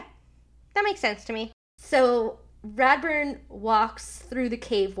 Yeah, that makes sense to me. So Radburn walks through the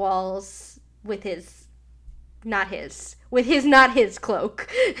cave walls with his not his cloak.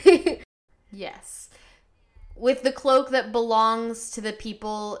 Yes. With the cloak that belongs to the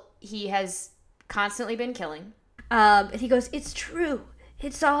people he has constantly been killing. And he goes, it's true.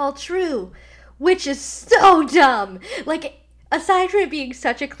 It's all true. Which is so dumb. Like, aside from it being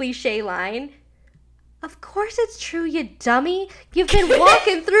such a cliche line, of course it's true, you dummy. You've been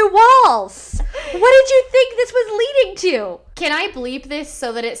walking through walls. What did you think this was leading to? Can I bleep this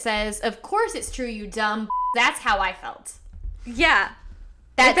so that it says, of course it's true, you dumb. That's how I felt. Yeah.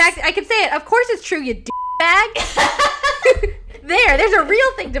 In fact, I could say it. Of course it's true, you bag. There's a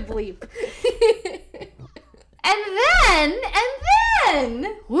real thing to bleep. And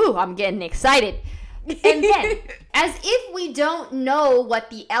then, woo, I'm getting excited. And then, as if we don't know what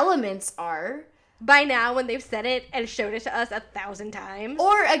the elements are. By now, when they've said it and showed it to us 1,000 times.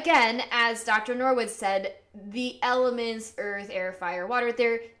 Or again, as Dr. Norwood said, the elements, earth, air, fire, water,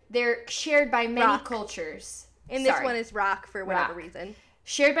 they're shared by many cultures. And this one is rock for whatever reason.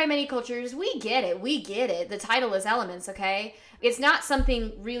 Shared by many cultures. We get it. The title is Elements, okay? It's not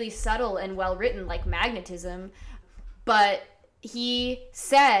something really subtle and well-written like magnetism, but he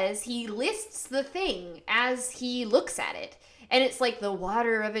lists the thing as he looks at it. And it's like the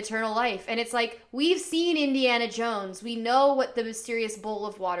water of eternal life. And it's like, we've seen Indiana Jones. We know what the mysterious bowl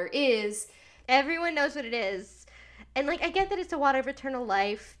of water is. Everyone knows what it is. And, like, I get that it's a water of eternal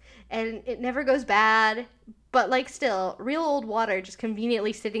life, and it never goes bad. But, like, still, real old water just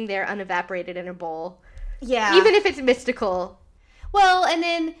conveniently sitting there unevaporated in a bowl. Yeah. Even if it's mystical. Well, and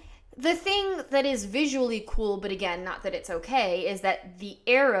then the thing that is visually cool, but again, not that it's okay, is that the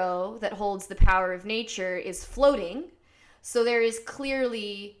arrow that holds the power of nature is floating. So there is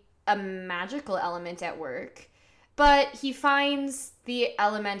clearly a magical element at work. But he finds the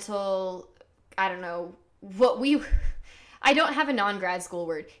elemental, I don't know, I don't have a non-grad school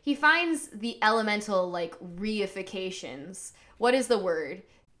word. He finds the elemental, like, reifications. What is the word?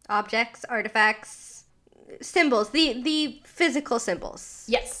 Objects, artifacts, symbols, the physical symbols.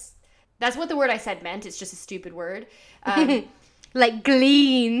 Yes. That's what the word I said meant. It's just a stupid word. Like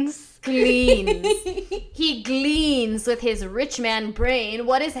gleans. Gleans. He gleans with his rich man brain.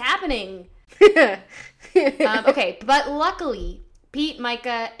 What is happening? Okay, but luckily, Pete,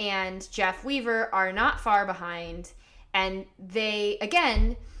 Micah, and Jeff Weaver are not far behind. And they,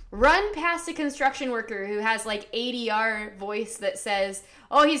 again, run past a construction worker who has, like, ADR voice that says,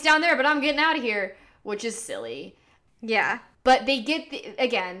 oh, he's down there, but I'm getting out of here, which is silly. Yeah. But they get,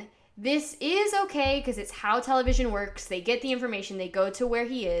 again, this is okay because it's how television works. They get the information. They go to where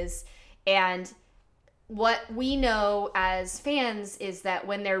he is. And what we know as fans is that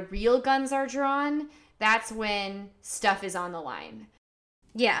when their real guns are drawn, that's when stuff is on the line.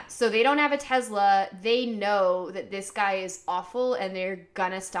 Yeah. So they don't have a Tesla. They know that this guy is awful and they're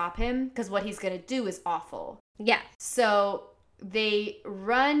gonna stop him because what he's gonna do is awful. Yeah. So they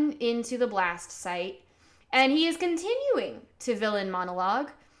run into the blast site and he is continuing to villain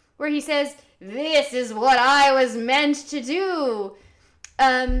monologue where he says, this is what I was meant to do.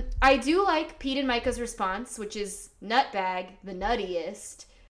 I do like Pete and Micah's response, which is nutbag, the nuttiest.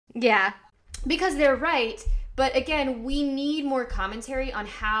 Yeah. Because they're right, but again, we need more commentary on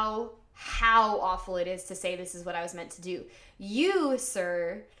how awful it is to say this is what I was meant to do. You,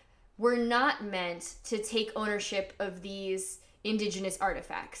 sir, were not meant to take ownership of these indigenous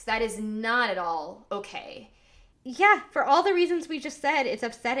artifacts. That is not at all okay. Yeah, for all the reasons we just said, it's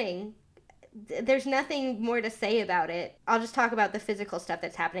upsetting. There's nothing more to say about it. I'll just talk about the physical stuff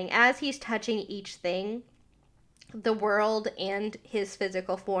that's happening. As he's touching each thing, the world and his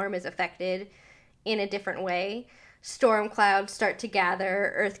physical form is affected in a different way. Storm clouds start to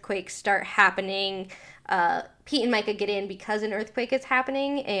gather, earthquakes start happening. Pete and Micah get in because an earthquake is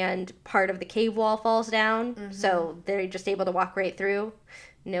happening and part of the cave wall falls down. Mm-hmm. So they're just able to walk right through.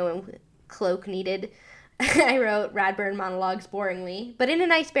 No cloak needed. I wrote Radburn monologues boringly, but in a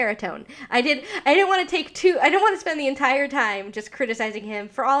nice baritone. I didn't want to spend the entire time just criticizing him.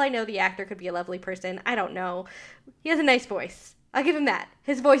 For all I know, the actor could be a lovely person. I don't know. He has a nice voice. I'll give him that.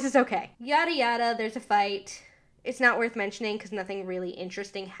 His voice is okay. Yada yada, there's a fight. It's not worth mentioning because nothing really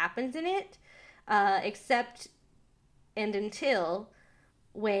interesting happens in it, except and until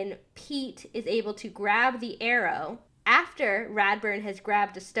when Pete is able to grab the arrow after Radburn has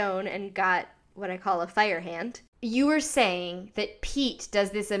grabbed a stone and got what I call a fire hand. You were saying that Pete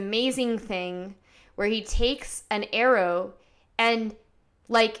does this amazing thing where he takes an arrow and,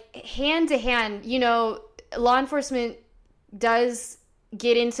 like, hand to hand, law enforcement does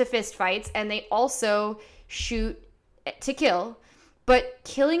get into fist fights and they also shoot to kill, but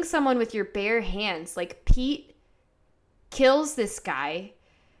killing someone with your bare hands, like Pete kills this guy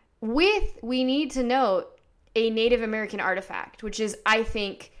with, we need to note, a Native American artifact, which is, I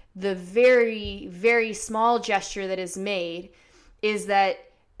think, the very, very small gesture that is made is that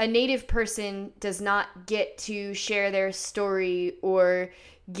a Native person does not get to share their story or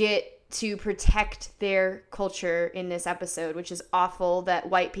get to protect their culture in this episode, which is awful that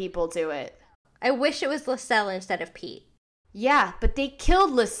white people do it. I wish it was Lascelles instead of Pete. Yeah, but they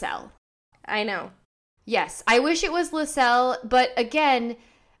killed Lascelles. I know. Yes, I wish it was Lascelles, but again,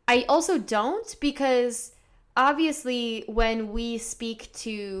 I also don't, because obviously when we speak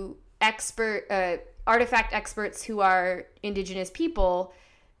to artifact experts who are indigenous people,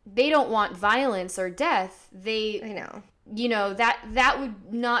 they don't want violence or death. I know. That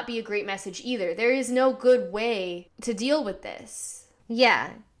would not be a great message either. There is no good way to deal with this.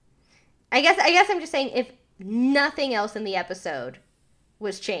 Yeah. I guess I'm just saying, if nothing else in the episode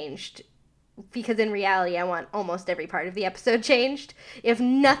was changed, because in reality I want almost every part of the episode changed. If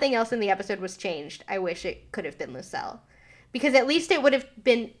nothing else in the episode was changed, I wish it could have been Lascelles. Because at least it would have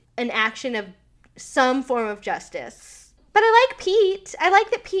been an action of some form of justice. But I like Pete. I like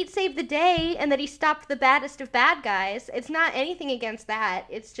that Pete saved the day and that he stopped the baddest of bad guys. It's not anything against that.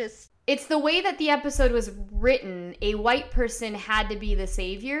 It's just... It's the way that the episode was written. A white person had to be the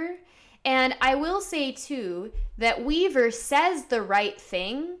savior. And I will say, too, that Weaver says the right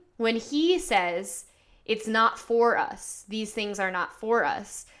thing when he says, it's not for us. These things are not for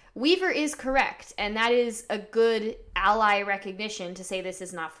us. Weaver is correct, and that is a good ally recognition to say this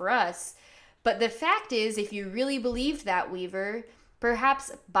is not for us. But the fact is, if you really believed that, Weaver,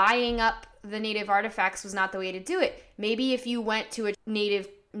 perhaps buying up the native artifacts was not the way to do it. Maybe if you went to a native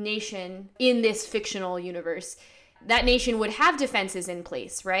nation in this fictional universe, that nation would have defenses in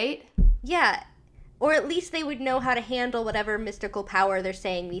place, right? Yeah, or at least they would know how to handle whatever mystical power they're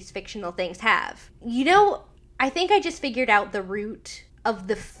saying these fictional things have. I think I just figured out the root of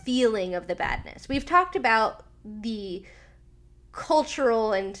the feeling of the badness. We've talked about the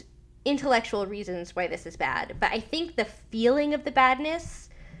cultural and intellectual reasons why this is bad, but I think the feeling of the badness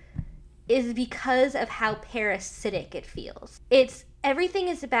is because of how parasitic it feels. Everything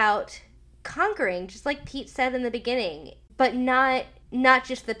is about conquering, just like Pete said in the beginning, but not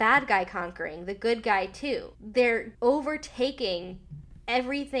just the bad guy conquering, the good guy too. They're overtaking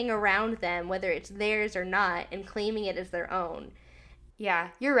everything around them, whether it's theirs or not, and claiming it as their own. Yeah,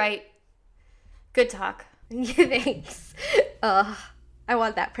 you're right. Good talk. Thanks. I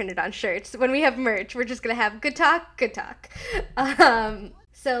want that printed on shirts. When we have merch, we're just going to have good talk, good talk.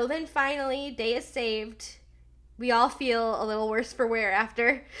 So then finally, day is saved. We all feel a little worse for wear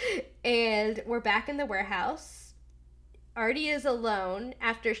after. And we're back in the warehouse. Artie is alone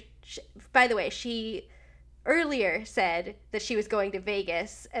after... by the way, she earlier said that she was going to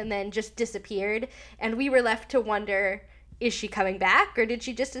Vegas and then just disappeared. And we were left to wonder... Is she coming back, or did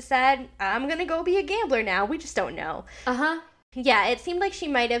she just decide, I'm going to go be a gambler now? We just don't know. Uh-huh. Yeah, it seemed like she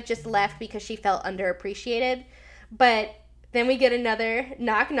might have just left because she felt underappreciated. But Then we get another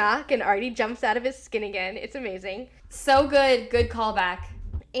knock knock, and Artie jumps out of his skin again. It's amazing. So good. Good callback.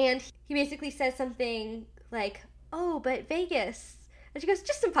 And he basically says something like, oh, but Vegas. And she goes,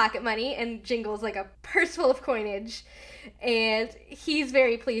 just some pocket money, and jingles like a purse full of coinage. And he's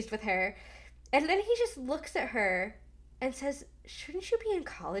very pleased with her. And then he just looks at her and says, shouldn't you be in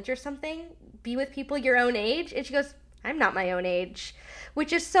college or something? Be with people your own age? And she goes, I'm not my own age.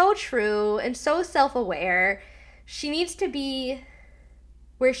 Which is so true and so self-aware. She needs to be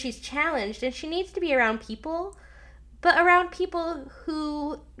where she's challenged, and she needs to be around people, but around people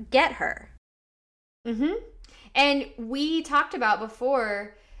who get her. Mm-hmm. And we talked about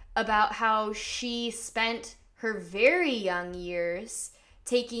before about how she spent her very young years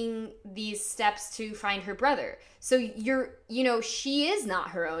taking these steps to find her brother. So she is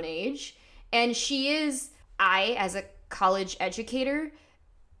not her own age, and I, as a college educator,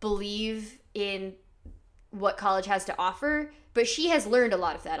 believe in what college has to offer, but she has learned a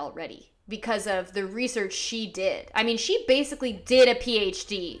lot of that already because of the research she did. I mean, she basically did a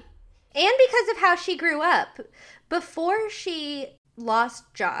PhD. And because of how she grew up. Before she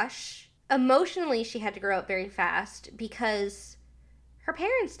lost Josh, emotionally she had to grow up very fast because her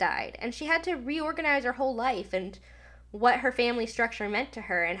parents died, and she had to reorganize her whole life and what her family structure meant to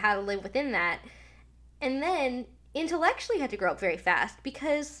her and how to live within that. And then intellectually had to grow up very fast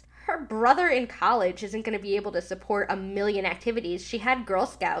because her brother in college isn't going to be able to support a million activities. She had Girl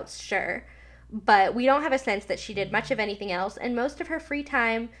Scouts, sure, but we don't have a sense that she did much of anything else, and most of her free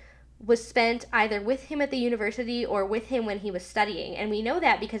time was spent either with him at the university or with him when he was studying. And we know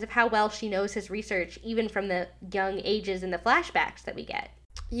that because of how well she knows his research, even from the young ages and the flashbacks that we get.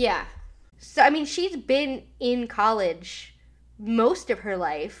 Yeah. So, I mean, she's been in college most of her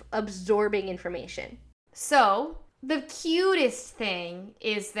life absorbing information. So, the cutest thing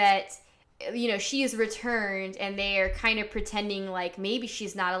is that, she is returned and they are kind of pretending like maybe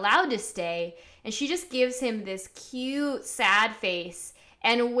she's not allowed to stay. And she just gives him this cute, sad face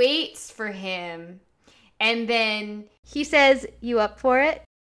and waits for him. And then he says, you up for it?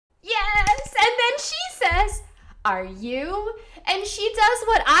 Yes! And then she says, are you? And she does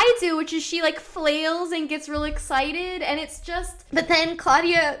what I do, which is she flails and gets real excited, and it's just... But then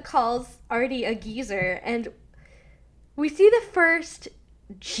Claudia calls Artie a geezer, and we see the first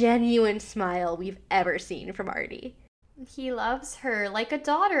genuine smile we've ever seen from Artie. He loves her like a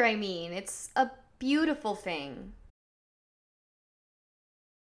daughter, I mean. It's a beautiful thing.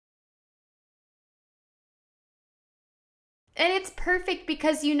 And it's perfect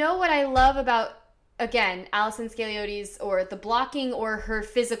because you know what I love about, again, Allison Scaliotis, or the blocking or her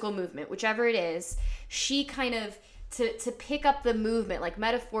physical movement, whichever it is, she kind of, to pick up the movement,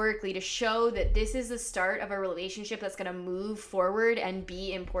 metaphorically, to show that this is the start of a relationship that's going to move forward and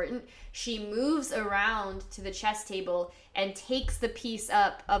be important. She moves around to the chess table and takes the piece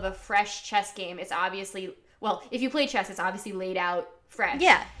up of a fresh chess game. It's obviously, if you play chess, it's obviously laid out fresh.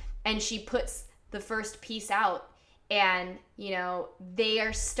 Yeah. And she puts the first piece out. And, they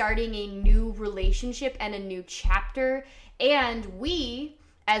are starting a new relationship and a new chapter. And we,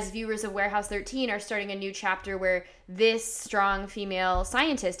 as viewers of Warehouse 13, are starting a new chapter where this strong female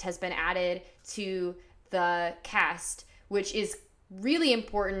scientist has been added to the cast, which is really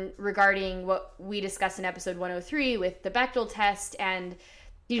important regarding what we discussed in episode 103 with the Bechdel test. And,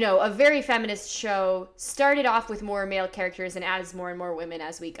 a very feminist show started off with more male characters and adds more and more women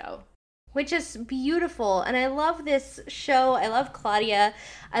as we go. Which is beautiful. And I love this show. I love Claudia.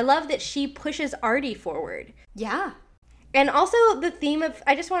 I love that she pushes Artie forward. Yeah. And also the theme of,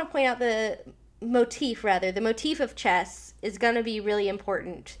 I just want to point out the motif of chess is going to be really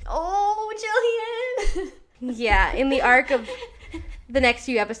important. Oh, Jillian! Yeah, in the arc of the next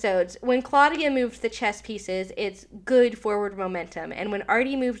few episodes. When Claudia moves the chess pieces, it's good forward momentum. And when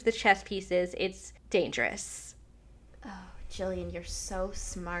Artie moves the chess pieces, it's dangerous. Oh, Jillian, you're so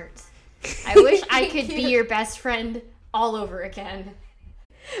smart. I wish I could be your best friend all over again.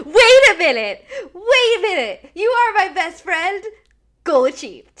 Wait a minute! You are my best friend! Goal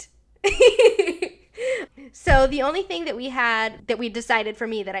achieved. So the only thing that we decided for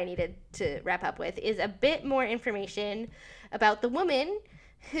me that I needed to wrap up with is a bit more information about the woman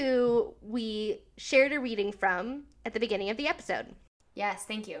who we shared a reading from at the beginning of the episode. Yes,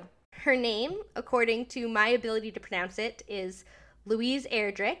 thank you. Her name, according to my ability to pronounce it, is Louise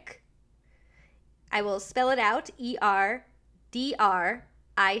Erdrich. I will spell it out, Erdrich.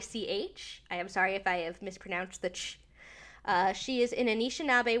 I am sorry if I have mispronounced the ch. She is an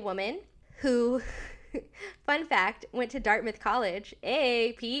Anishinaabe woman who, fun fact, went to Dartmouth College.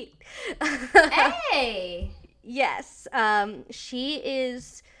 Hey, Pete. Hey! Yes. She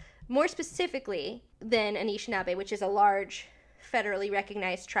is, more specifically, than Anishinaabe, which is a large federally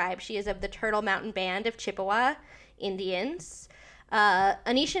recognized tribe. She is of the Turtle Mountain Band of Chippewa Indians.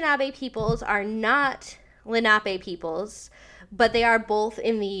 Anishinaabe peoples are not Lenape peoples, but they are both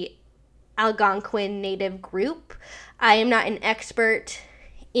in the Algonquin Native group. I am not an expert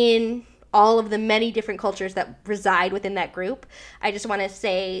in all of the many different cultures that reside within that group. I just want to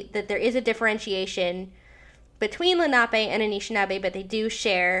say that there is a differentiation between Lenape and Anishinaabe, but they do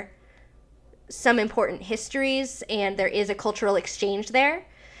share some important histories, and there is a cultural exchange there.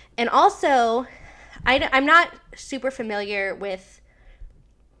 And also, I'm not super familiar with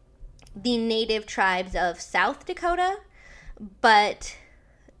the native tribes of South Dakota, but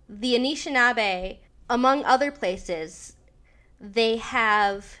the Anishinaabe, among other places, they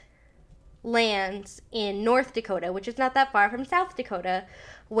have lands in North Dakota, which is not that far from South Dakota,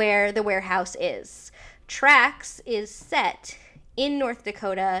 where the warehouse is. Trax is set in North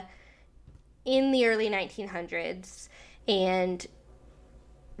Dakota in the early 1900s, and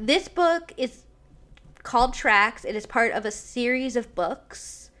this book is called Trax. It is part of a series of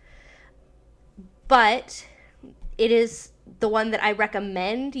books, but it is the one that I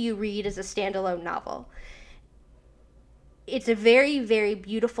recommend you read as a standalone novel. It's a very, very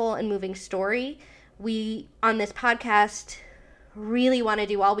beautiful and moving story. We, on this podcast, really want to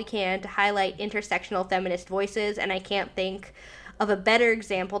do all we can to highlight intersectional feminist voices, and I can't think of a better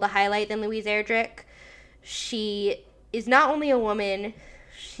example to highlight than Louise Erdrich. She is not only a woman,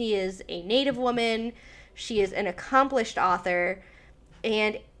 she is a Native woman, she is an accomplished author,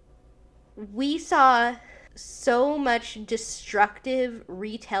 and we saw so much destructive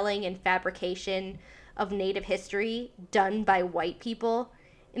retelling and fabrication of Native history done by white people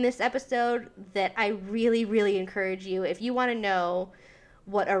in this episode that I really, really encourage you, if you want to know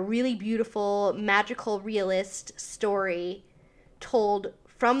what a really beautiful, magical, realist story told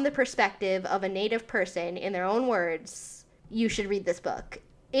from the perspective of a Native person in their own words, you should read this book.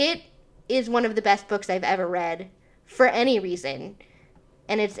 It is one of the best books I've ever read for any reason,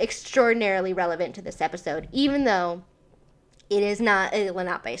 and it's extraordinarily relevant to this episode, even though it is not a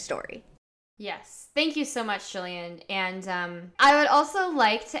Lenape story. Yes. Thank you so much, Jillian. And I would also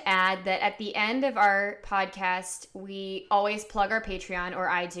like to add that at the end of our podcast, we always plug our Patreon, or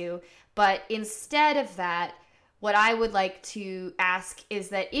I do. But instead of that, what I would like to ask is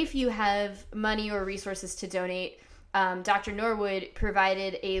that if you have money or resources to donate, Dr. Norwood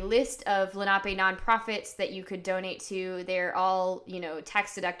provided a list of Lenape nonprofits that you could donate to. They're all,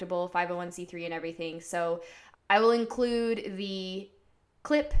 tax deductible, 501c3 and everything. So I will include the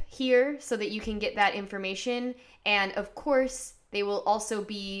clip here so that you can get that information. And of course, they will also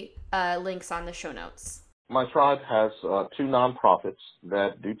be links on the show notes. My tribe has two nonprofits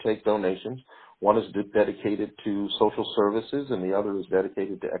that do take donations. One is dedicated to social services, and the other is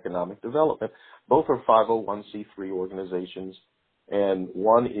dedicated to economic development. Both are 501c3 organizations, and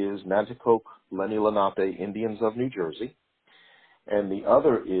one is Nanticoke Lenni Lenape Indians of New Jersey, and the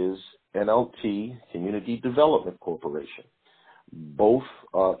other is NLT Community Development Corporation. Both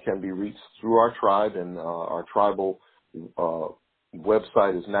can be reached through our tribe, and our tribal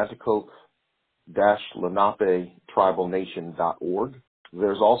website is nanticoke-lenape-tribalnation.org.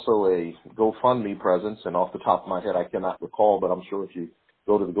 There's also a GoFundMe presence, and off the top of my head, I cannot recall, but I'm sure if you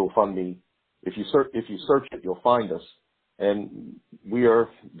go to the GoFundMe, if you search it, you'll find us. And we are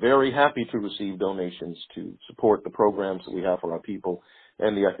very happy to receive donations to support the programs that we have for our people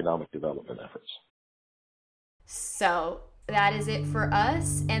and the economic development efforts. So that is it for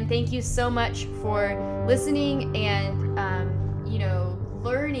us, and thank you so much for listening and,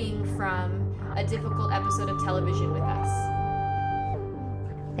 learning from a difficult episode of television with us.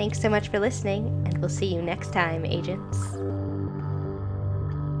 Thanks so much for listening, and we'll see you next time, agents.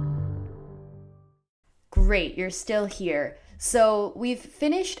 Great, you're still here. So we've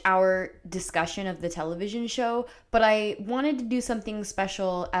finished our discussion of the television show, but I wanted to do something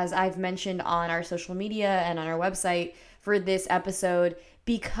special, as I've mentioned on our social media and on our website, for this episode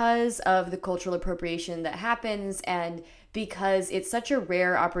because of the cultural appropriation that happens and because it's such a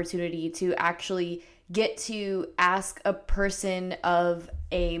rare opportunity to actually get to ask a person of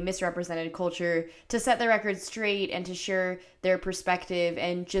a misrepresented culture to set the record straight and to share their perspective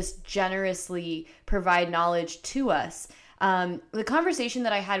and just generously provide knowledge to us. The conversation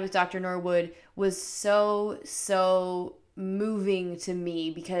that I had with Dr. Norwood was so moving to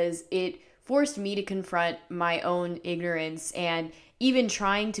me because it forced me to confront my own ignorance, and even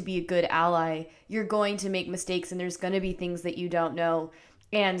trying to be a good ally, you're going to make mistakes and there's going to be things that you don't know.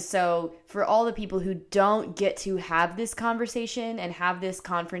 And so for all the people who don't get to have this conversation and have this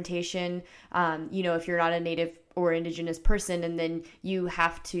confrontation, if you're not a Native or Indigenous person, and then you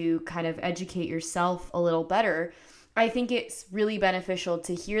have to kind of educate yourself a little better. I think it's really beneficial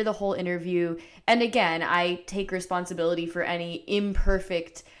to hear the whole interview. And again, I take responsibility for any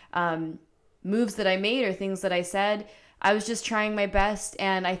imperfect moves that I made or things that I said. I was just trying my best,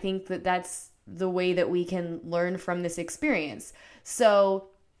 and I think that that's the way that we can learn from this experience. So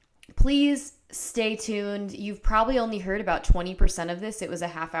please stay tuned. You've probably only heard about 20% of this. It was a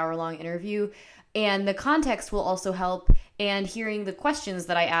half-hour-long interview, and the context will also help, and hearing the questions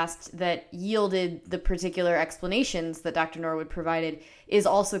that I asked that yielded the particular explanations that Dr. Norwood provided is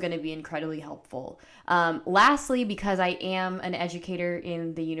also going to be incredibly helpful. Lastly, because I am an educator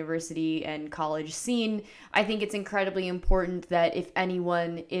in the university and college scene, I think it's incredibly important that if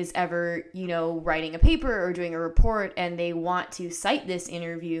anyone is ever, writing a paper or doing a report and they want to cite this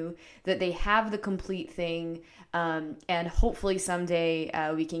interview, that they have the complete thing. And hopefully someday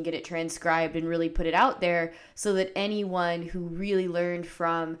we can get it transcribed and really put it out there so that anyone who really learned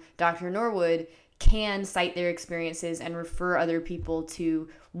from Dr. Norwood can cite their experiences and refer other people to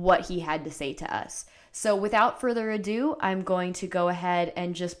what he had to say to us. So without further ado, I'm going to go ahead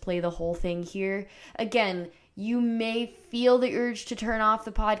and just play the whole thing here. Again, you may feel the urge to turn off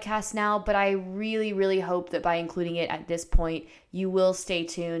the podcast now, but I really, really hope that by including it at this point, you will stay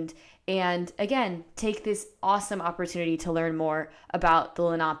tuned. And again, take this awesome opportunity to learn more about the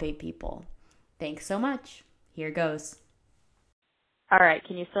Lenape people. Thanks so much. Here goes. All right.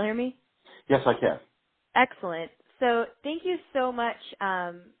 Can you still hear me? Yes, I can. Excellent. So thank you so much.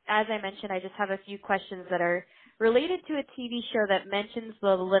 As I mentioned, I just have a few questions that are related to a TV show that mentions the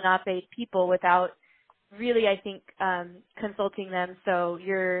Lenape people without really, I think, consulting them. So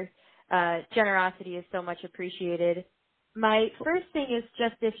your generosity is so much appreciated. My first thing is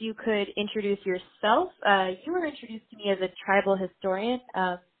just if you could introduce yourself. You were introduced to me as a tribal historian,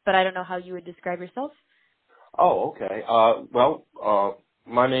 but I don't know how you would describe yourself. Oh, okay.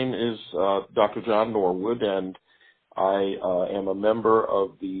 My name is Dr. John Norwood, and I am a member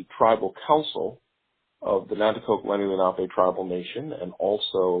of the Tribal Council of the Nanticoke Lenni Lenape Tribal Nation, and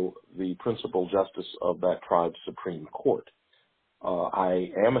also the principal justice of that tribe's Supreme Court.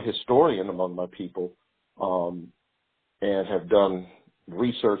 I am a historian among my people, and have done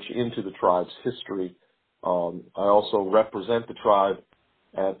research into the tribe's history. I also represent the tribe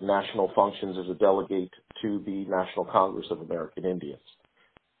at national functions as a delegate to the National Congress of American Indians.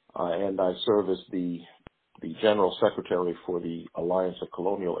 And I serve as the General Secretary for the Alliance of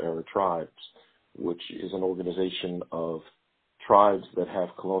Colonial Era Tribes, which is an organization of tribes that have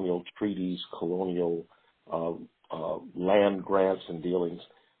colonial treaties, colonial land grants and dealings,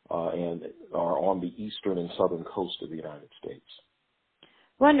 and are on the eastern and southern coast of the United States.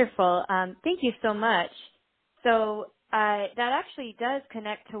 Wonderful. Thank you so much. So that actually does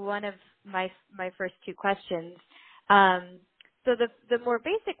connect to one of my first two questions. So the more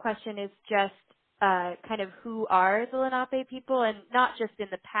basic question is just kind of who are the Lenape people, and not just in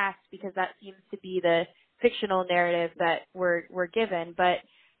the past, because that seems to be the fictional narrative that we're given, but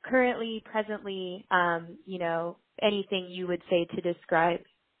currently, presently, anything you would say to describe.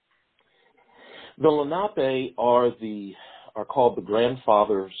 The Lenape are called the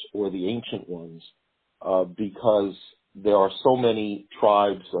grandfathers or the ancient ones because there are so many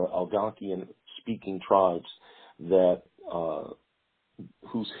tribes, Algonquian-speaking tribes, that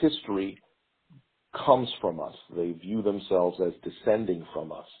whose history comes from us. They view themselves as descending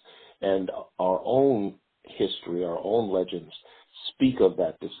from us. And our own history, our own legends speak of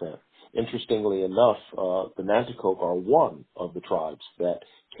that descent. Interestingly enough, the Nanticoke are one of the tribes that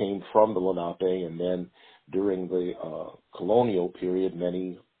came from the Lenape, and then during the colonial period,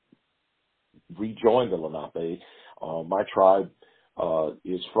 many rejoined the Lenape. My tribe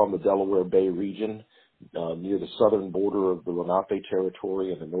is from the Delaware Bay region, near the southern border of the Lenape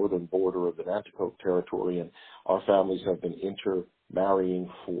territory and the northern border of the Nanticoke territory, and our families have been intermarrying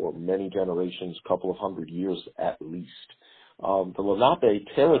for many generations, a couple of hundred years at least. The Lenape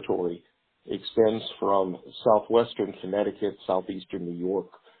territory extends from southwestern Connecticut, southeastern New York,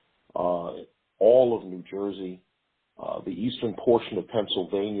 all of New Jersey, the eastern portion of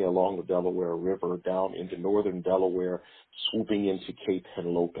Pennsylvania along the Delaware River, down into northern Delaware, swooping into Cape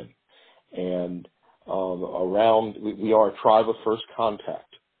Henlopen. And we are a tribe of first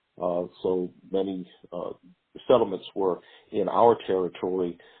contact. So many settlements were in our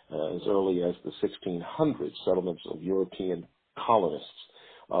territory as early as the 1600s, settlements of European colonists.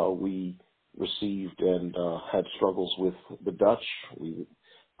 We received and had struggles with the Dutch.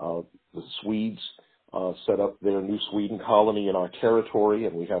 The Swedes set up their New Sweden colony in our territory,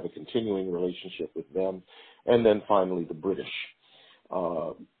 and we have a continuing relationship with them. And then finally the British.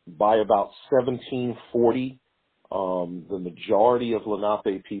 By about 1740, The majority of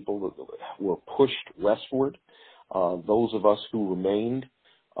Lenape people were pushed westward. Those of us who remained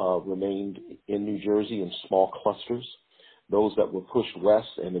in New Jersey in small clusters. Those that were pushed west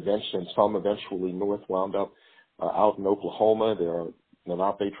and some eventually north wound up out in Oklahoma. There are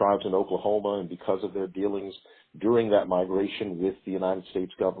Lenape tribes in Oklahoma, and because of their dealings during that migration with the United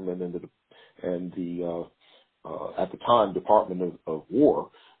States government and the at the time Department of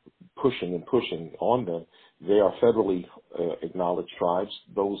War, pushing on them, they are federally acknowledged tribes.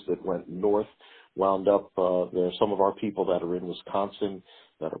 Those that went north wound up, there are some of our people that are in Wisconsin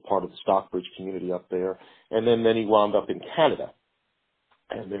that are part of the Stockbridge community up there, and then many wound up in Canada,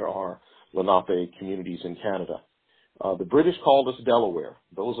 and there are Lenape communities in Canada. The British called us Delaware.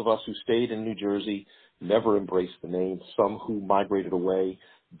 Those of us who stayed in New Jersey never embraced the name. Some who migrated away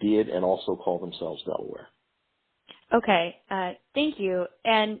did, and also call themselves Delaware. Okay, thank you.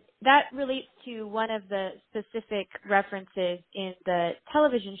 And that relates to one of the specific references in the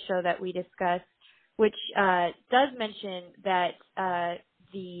television show that we discussed, which does mention that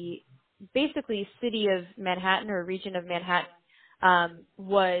the basically city of Manhattan or region of Manhattan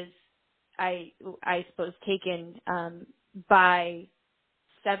was, I suppose, taken by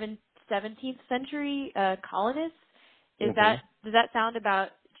 17th century colonists. Does that sound about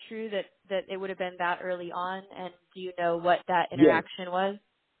true that it would have been that early on? And do you know what that interaction was?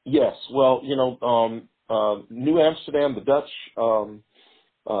 Yes. Well, New Amsterdam, the Dutch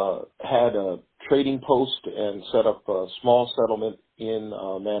had a trading post and set up a small settlement in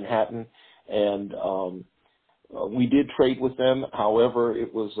Manhattan, and we did trade with them. However,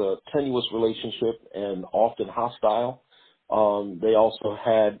 it was a tenuous relationship and often hostile. They also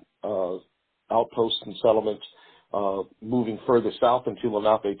had outposts and settlements moving further south into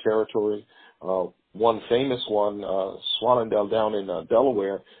Lenape territory. One famous one, Swannendale down in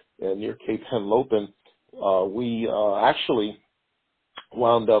Delaware, near Cape Henlopen. We actually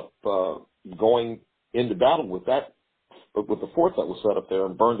wound up going into battle with the fort that was set up there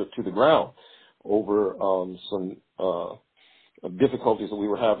and burned it to the ground over some difficulties that we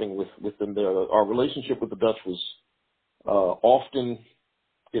were having with them there. Our relationship with the Dutch was often,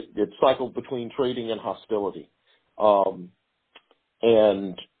 it cycled between trading and hostility.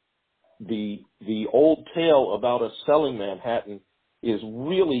 And the old tale about us selling Manhattan is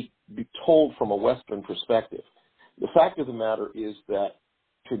really told from a Western perspective. The fact of the matter is that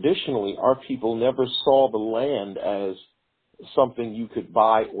traditionally our people never saw the land as something you could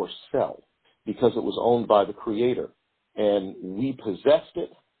buy or sell because it was owned by the Creator. And we possessed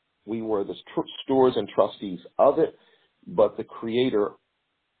it. We were the stewards and trustees of it, but the Creator,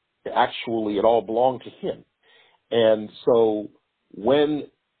 actually it all belonged to Him. And so when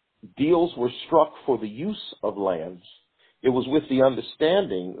deals were struck for the use of lands, it was with the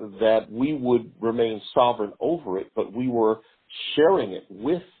understanding that we would remain sovereign over it, but we were sharing it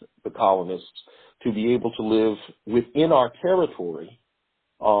with the colonists to be able to live within our territory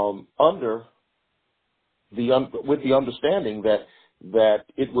with the understanding that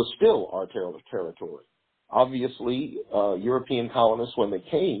it was still our territory. Obviously, European colonists, when they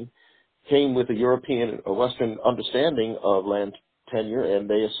came with a Western understanding of land tenure, and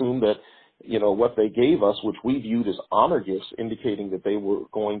they assumed that, what they gave us, which we viewed as honor gifts, indicating that they were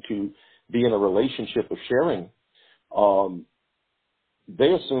going to be in a relationship of sharing,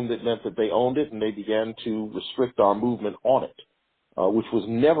 they assumed it meant that they owned it, and they began to restrict our movement on it, which was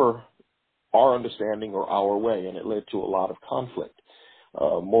never our understanding or our way, and it led to a lot of conflict.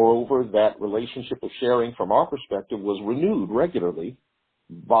 Moreover, that relationship of sharing from our perspective was renewed regularly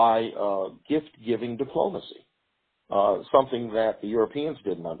by gift-giving diplomacy, something that the Europeans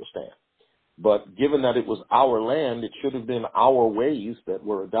didn't understand. But given that it was our land, it should have been our ways that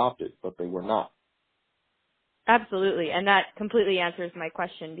were adopted, but they were not. Absolutely, and that completely answers my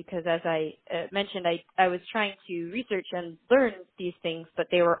question, because as I mentioned, I was trying to research and learn these things, but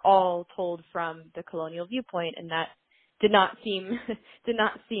they were all told from the colonial viewpoint, and that did not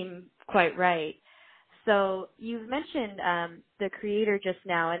seem quite right. So you've mentioned the Creator just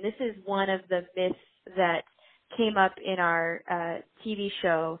now, and this is one of the myths that came up in our TV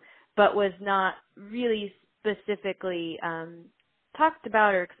show, but was not really specifically talked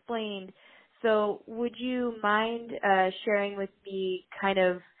about or explained. So would you mind sharing with me kind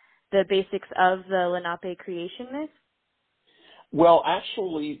of the basics of the Lenape creation myth? Well,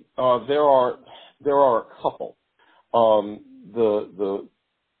 actually, there are a couple. The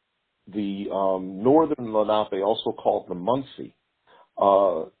northern Lenape, also called the Munsee,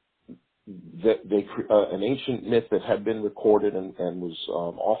 an ancient myth that had been recorded and was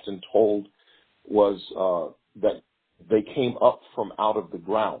often told was that they came up from out of the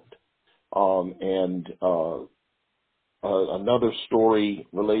ground. And another story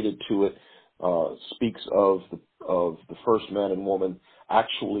related to it speaks of the first man and woman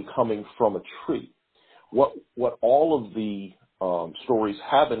actually coming from a tree. What all of the stories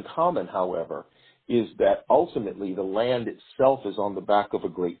have in common, however, is that ultimately the land itself is on the back of a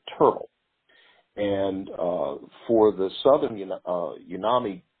great turtle. And for the southern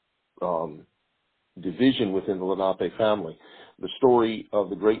Unami division within the Lenape family, the story of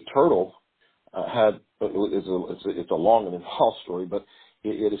the great turtle it's a long and involved story, but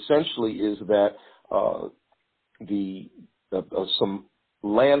it essentially is that some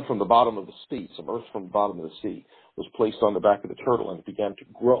land from the bottom of the sea, some earth from the bottom of the sea, was placed on the back of the turtle, and it began to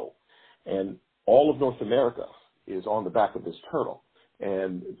grow. And all of North America is on the back of this turtle.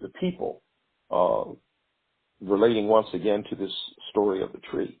 And the people, relating once again to this story of the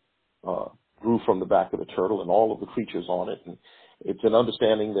tree, grew from the back of the turtle and all of the creatures on it. And it's an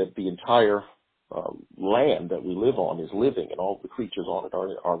understanding that the entire land that we live on is living, and all the creatures on it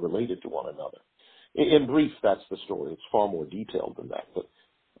are related to one another. In brief, that's the story. It's far more detailed than that. But,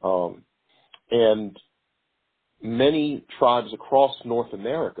 and many tribes across North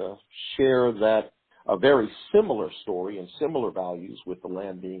America share a very similar story and similar values with the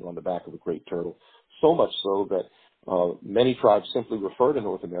land being on the back of a great turtle, so much so that many tribes simply refer to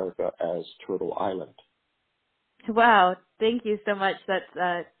North America as Turtle Island. Wow, thank you so much.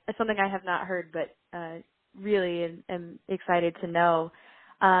 That's something I have not heard, but really am excited to know.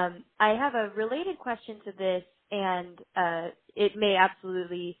 I have a related question to this, and it may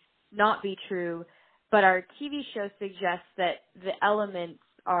absolutely not be true, but our TV show suggests that the elements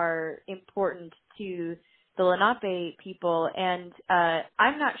are important to the Lenape people, and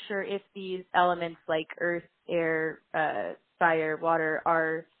I'm not sure if these elements like earth, air, fire, water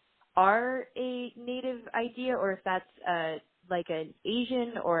are a native idea, or if that's like an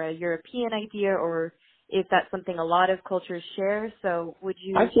Asian or a European idea, or if that's something a lot of cultures share. So would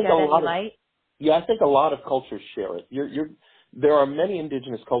you shed any light? Yeah, I think a lot of cultures share it. There are many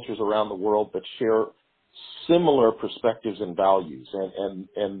indigenous cultures around the world that share similar perspectives and values,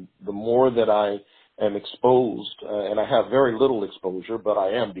 and the more that I am exposed, and I have very little exposure, but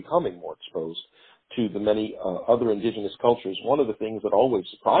I am becoming more exposed to the many other indigenous cultures, one of the things that always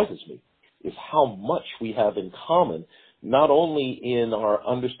surprises me is how much we have in common, not only in our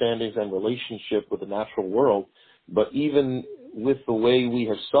understandings and relationship with the natural world, but even with the way we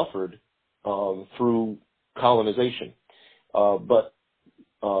have suffered through colonization.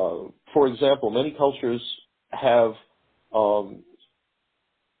 For example, many cultures have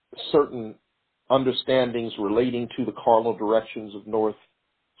certain understandings relating to the cardinal directions of north,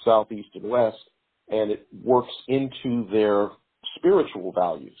 south, east, and west, and it works into their spiritual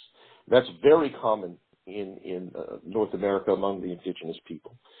values. That's very common in North America among the indigenous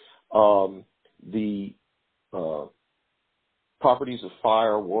people. The properties of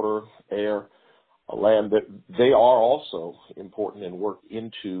fire, water, air, land, that they are also important and work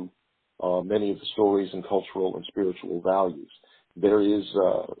into many of the stories and cultural and spiritual values. There is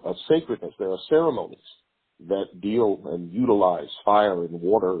a sacredness. There are ceremonies that deal and utilize fire and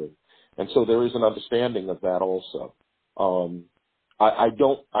water, and so there is an understanding of that also.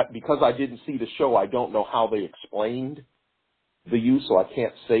 Because I didn't see the show, I don't know how they explained the use, so I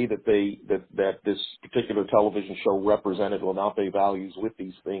can't say that that this particular television show represented Lenape values with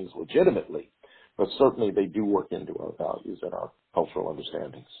these things legitimately, but certainly they do work into our values and our cultural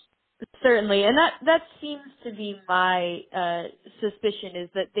understandings. Certainly, and that seems to be my suspicion, is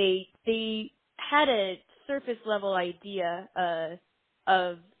that they had a surface level idea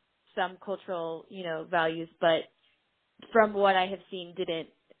of some cultural, values, but from what I have seen, didn't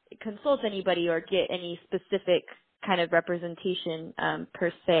consult anybody or get any specific kind of representation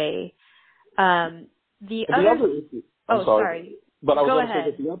per se. The other issue. Sorry. But I was going to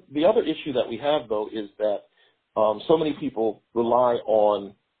say that the other issue that we have, though, is that so many people rely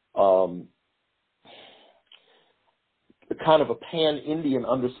on kind of a pan-Indian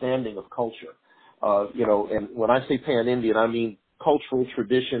understanding of culture. And when I say pan-Indian, I mean cultural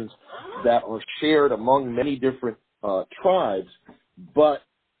traditions that are shared among many different tribes, but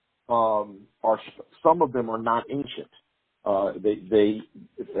some of them are not ancient. They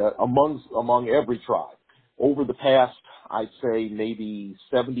among every tribe. Over the past, I'd say maybe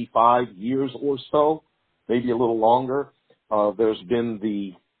 75 years or so, maybe a little longer, there's been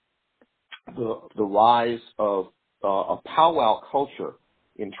the rise of a powwow culture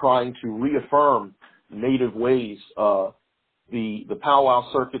in trying to reaffirm native ways. The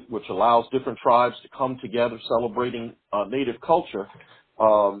powwow circuit, which allows different tribes to come together celebrating native culture,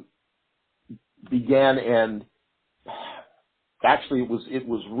 began, and Actually, it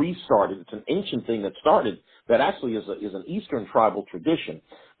was restarted. It's an ancient thing that started that actually is an Eastern tribal tradition,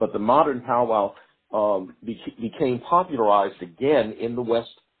 but the modern powwow became popularized again in the West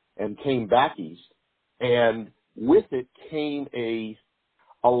and came back east, and with it came a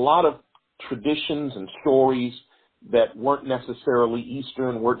lot of traditions and stories that weren't necessarily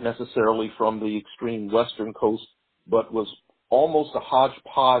Eastern, weren't necessarily from the extreme Western coast, but was almost a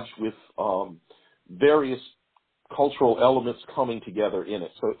hodgepodge with various cultural elements coming together in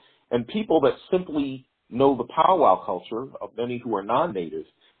it. So, and people that simply know the powwow culture, of many who are non-native,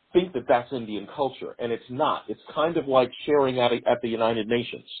 think that that's Indian culture, and it's not. It's kind of like sharing at the United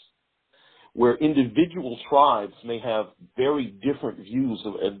Nations, where individual tribes may have very different views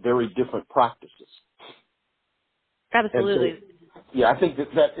and very different practices. Absolutely. So, yeah, I think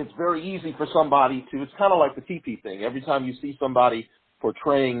that it's very easy for somebody to, it's kind of like the teepee thing. Every time you see somebody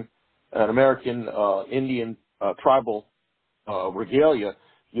portraying an American Indian tribal regalia,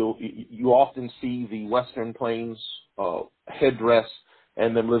 you often see the Western Plains headdress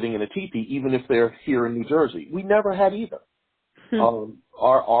and them living in a teepee, even if they're here in New Jersey. We never had either.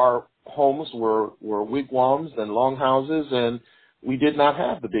 Our homes were wigwams and longhouses, and we did not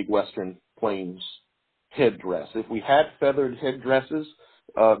have the big Western Plains headdress. If we had feathered headdresses,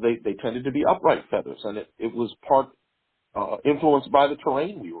 they tended to be upright feathers, and it was part influenced by the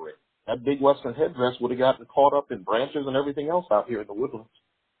terrain we were in. That big Western headdress would have gotten caught up in branches and everything else out here in the woodlands.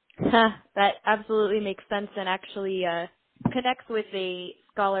 That absolutely makes sense, and actually connects with a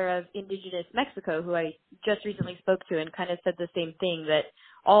scholar of indigenous Mexico who I just recently spoke to, and kind of said the same thing, that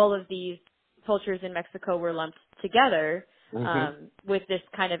all of these cultures in Mexico were lumped together with this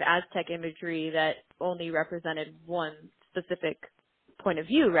kind of Aztec imagery that only represented one specific point of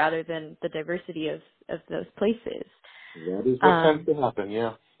view rather than the diversity of those places. That is what tends to happen,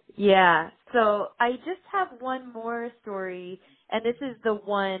 yeah. Yeah. So I just have one more story, and this is the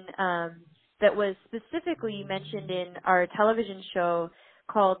one that was specifically mentioned in our television show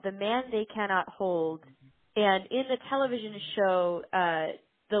called The Man They Cannot Hold. And in the television show,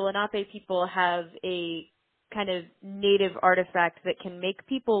 the Lenape people have a kind of native artifact that can make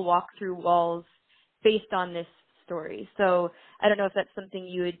people walk through walls based on this story. So I don't know if that's something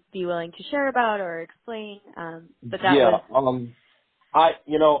you would be willing to share about or explain, but that was...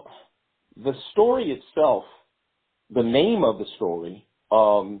 the story itself, the name of the story,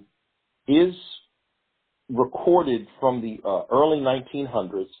 is recorded from the early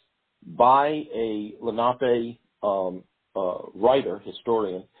 1900s by a Lenape writer,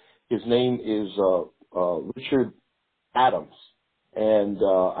 historian. His name is Richard Adams, and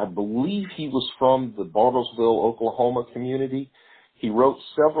I believe he was from the Bartlesville, Oklahoma community. He wrote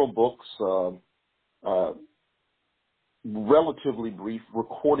several books, relatively brief,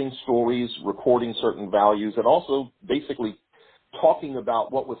 recording stories, recording certain values, and also basically talking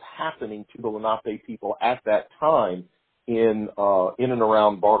about what was happening to the Lenape people at that time in and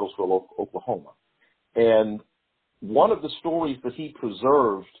around Bartlesville, Oklahoma. And one of the stories that he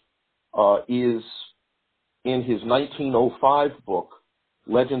preserved is in his 1905 book,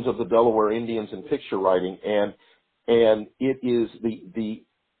 Legends of the Delaware Indians in Picture Writing, and it is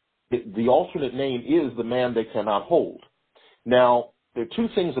the alternate name is The Man They Cannot Hold. Now, there are two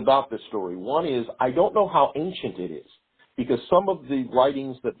things about this story. One is, I don't know how ancient it is, because some of the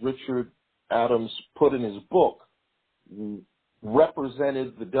writings that Richard Adams put in his book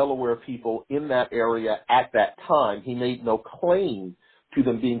represented the Delaware people in that area at that time. He made no claim to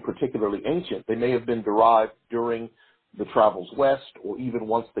them being particularly ancient. They may have been derived during the travels west or even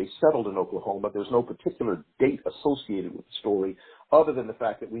once they settled in Oklahoma. There's no particular date associated with the story other than the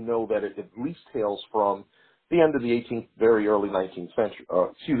fact that we know that it at least hails from the end of the 18th, very early 19th century,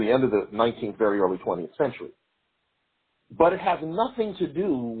 end of the 19th, very early 20th century. But it has nothing to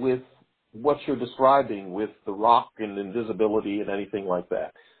do with what you're describing with the rock and invisibility and anything like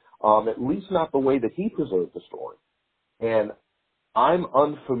that. At least not the way that he preserved the story. And I'm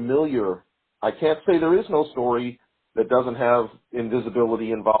unfamiliar. I can't say there is no story that doesn't have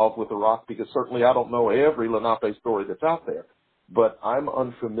invisibility involved with the rock, because certainly I don't know every Lenape story that's out there. But I'm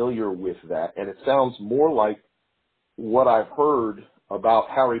unfamiliar with that, and it sounds more like what I've heard about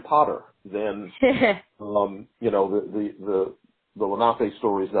Harry Potter than, the Lenape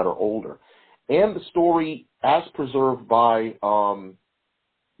stories that are older. And the story, as preserved by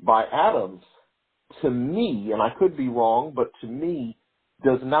Adams, to me, and I could be wrong, but to me,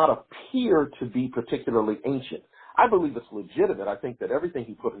 does not appear to be particularly ancient. I believe it's legitimate. I think that everything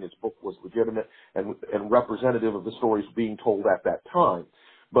he put in his book was legitimate and representative of the stories being told at that time.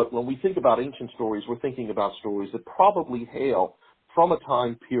 But when we think about ancient stories, we're thinking about stories that probably hail from a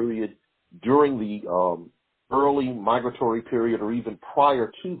time period during the early migratory period or even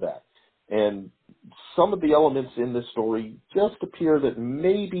prior to that. And some of the elements in this story just appear that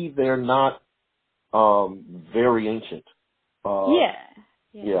maybe they're not very ancient.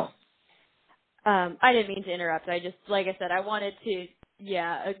 Yeah. I didn't mean to interrupt. I just, like I said, I wanted to,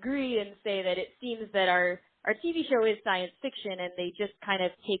 agree and say that it seems that our TV show is science fiction and they just kind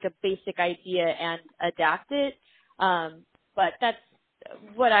of take a basic idea and adapt it. But that's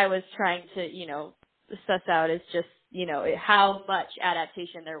what I was trying to, suss out is just, how much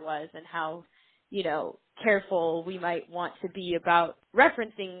adaptation there was and how, careful we might want to be about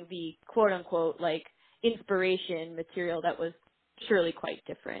referencing the quote unquote, like, inspiration material that was surely quite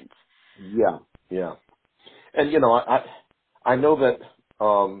different. Yeah. And, I know that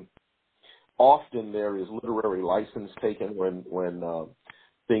often there is literary license taken when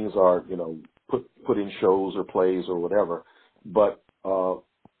things are, put in shows or plays or whatever. But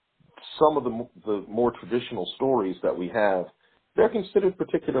some of the more traditional stories that we have, they're considered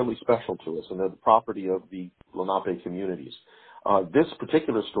particularly special to us, and they're the property of the Lenape communities. This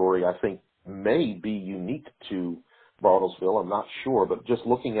particular story, I think, may be unique to Bartlesville. I'm not sure, but just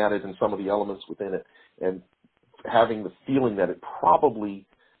looking at it and some of the elements within it and having the feeling that it probably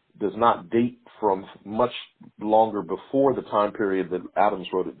does not date from much longer before the time period that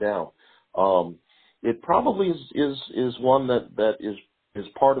Adams wrote it down. It probably is one that is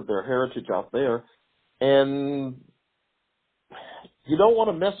part of their heritage out there, and you don't want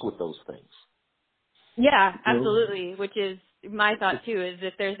to mess with those things. Yeah, absolutely. Which is my thought too. Is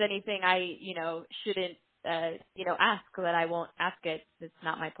if there's anything I shouldn't ask, that I won't ask it. It's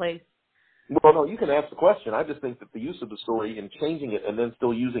not my place. Well, no, you can ask the question. I just think that the use of the story and changing it and then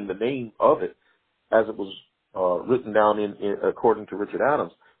still using the name of it as it was written down in according to Richard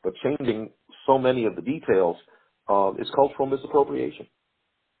Adams, but changing so many of the details is cultural misappropriation.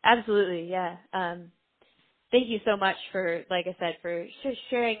 Absolutely, yeah. Thank you so much for, like I said, for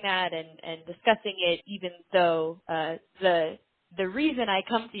sharing that and discussing it, even though the reason I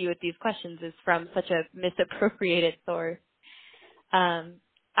come to you with these questions is from such a misappropriated source.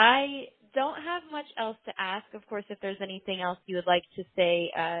 I don't have much else to ask. Of course, if there's anything else you would like to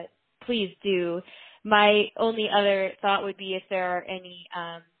say, please do. My only other thought would be if there are any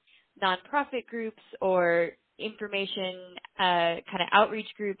nonprofit groups or information kind of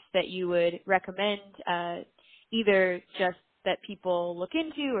outreach groups that you would recommend, either just that people look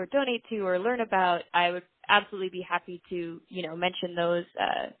into or donate to or learn about. I would absolutely be happy to, mention those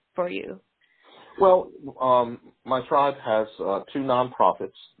for you. Well, my tribe has two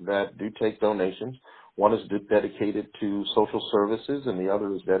nonprofits that do take donations. One is dedicated to social services, and the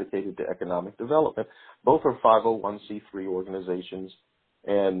other is dedicated to economic development. Both are 501c3 organizations,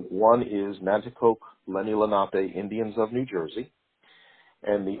 and one is Nanticoke Lenni Lenape Indians of New Jersey,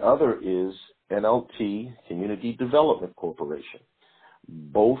 and the other is NLT Community Development Corporation.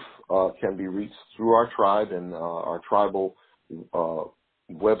 Both can be reached through our tribe, and our tribal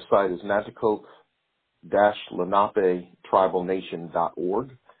website is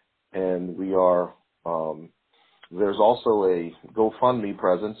Nanticoke-Lenape-Tribalnation.org, and we are there's also a GoFundMe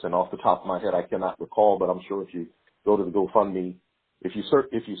presence, and off the top of my head I cannot recall, but I'm sure if you go to the GoFundMe, if you search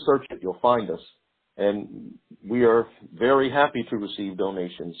it, you'll find us. And we are very happy to receive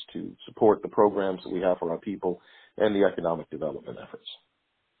donations to support the programs that we have for our people and the economic development efforts.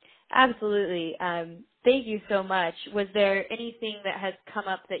 Absolutely. Thank you so much. Was there anything that has come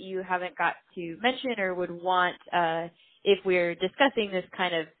up that you haven't got to mention or would want, if we're discussing this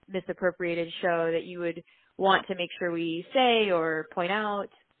kind of misappropriated show, that you would want to make sure we say or point out?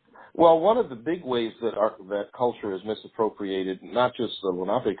 Well, one of the big ways that culture is misappropriated, not just the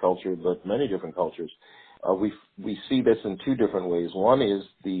Lenape culture, but many different cultures, we see this in two different ways. One is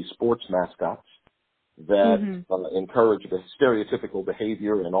the sports mascots that encourage the stereotypical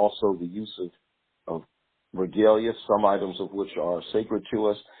behavior and also the use of regalia, some items of which are sacred to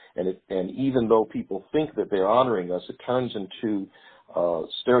us. And even though people think that they're honoring us, it turns into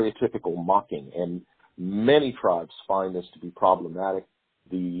stereotypical mocking. And many tribes find this to be problematic.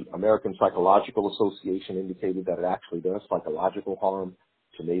 The American Psychological Association indicated that it actually does psychological harm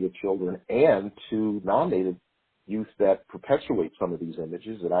to Native children and to non-Native youth that perpetuate some of these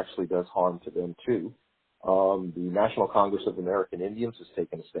images. It actually does harm to them too. The National Congress of American Indians has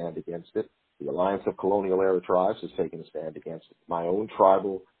taken a stand against it. The Alliance of Colonial Era Tribes has taken a stand against it. My own tribe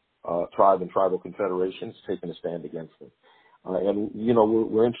and tribal confederation has taken a stand against it. And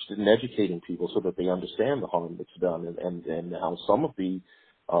we're interested in educating people so that they understand the harm that's done and how some of the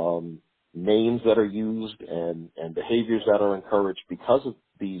names that are used and behaviors that are encouraged because of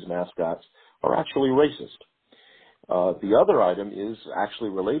these mascots are actually racist. The other item is actually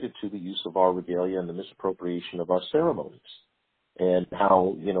related to the use of our regalia and the misappropriation of our ceremonies, and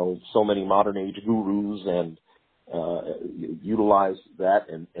how, so many modern age gurus and utilize that,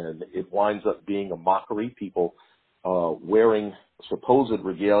 and it winds up being a mockery. People wearing supposed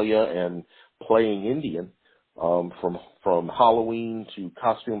regalia and playing Indian, from Halloween to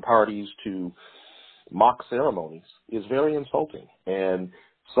costume parties to mock ceremonies, is very insulting. And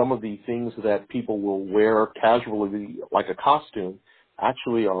some of the things that people will wear casually, like a costume,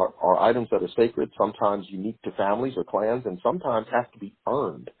 actually are items that are sacred, sometimes unique to families or clans, and sometimes have to be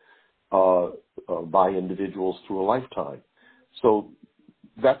earned by individuals through a lifetime. So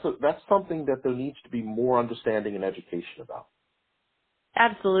that's something that there needs to be more understanding and education about.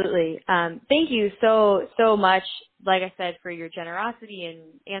 Absolutely. Thank you so much, like I said, for your generosity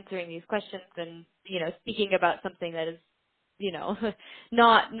in answering these questions and, speaking about something that is,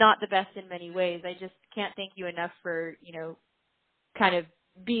 not the best in many ways. I just can't thank you enough for, kind of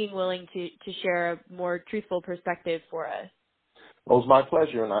being willing to share a more truthful perspective for us. Well, it's my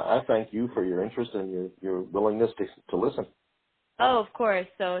pleasure, and I thank you for your interest and your willingness to listen. Oh, of course.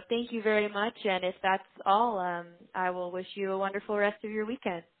 So thank you very much. And if that's all, I will wish you a wonderful rest of your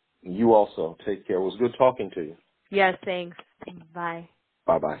weekend. You also. Take care. It was good talking to you. Yes, thanks. Bye.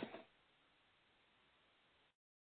 Bye-bye.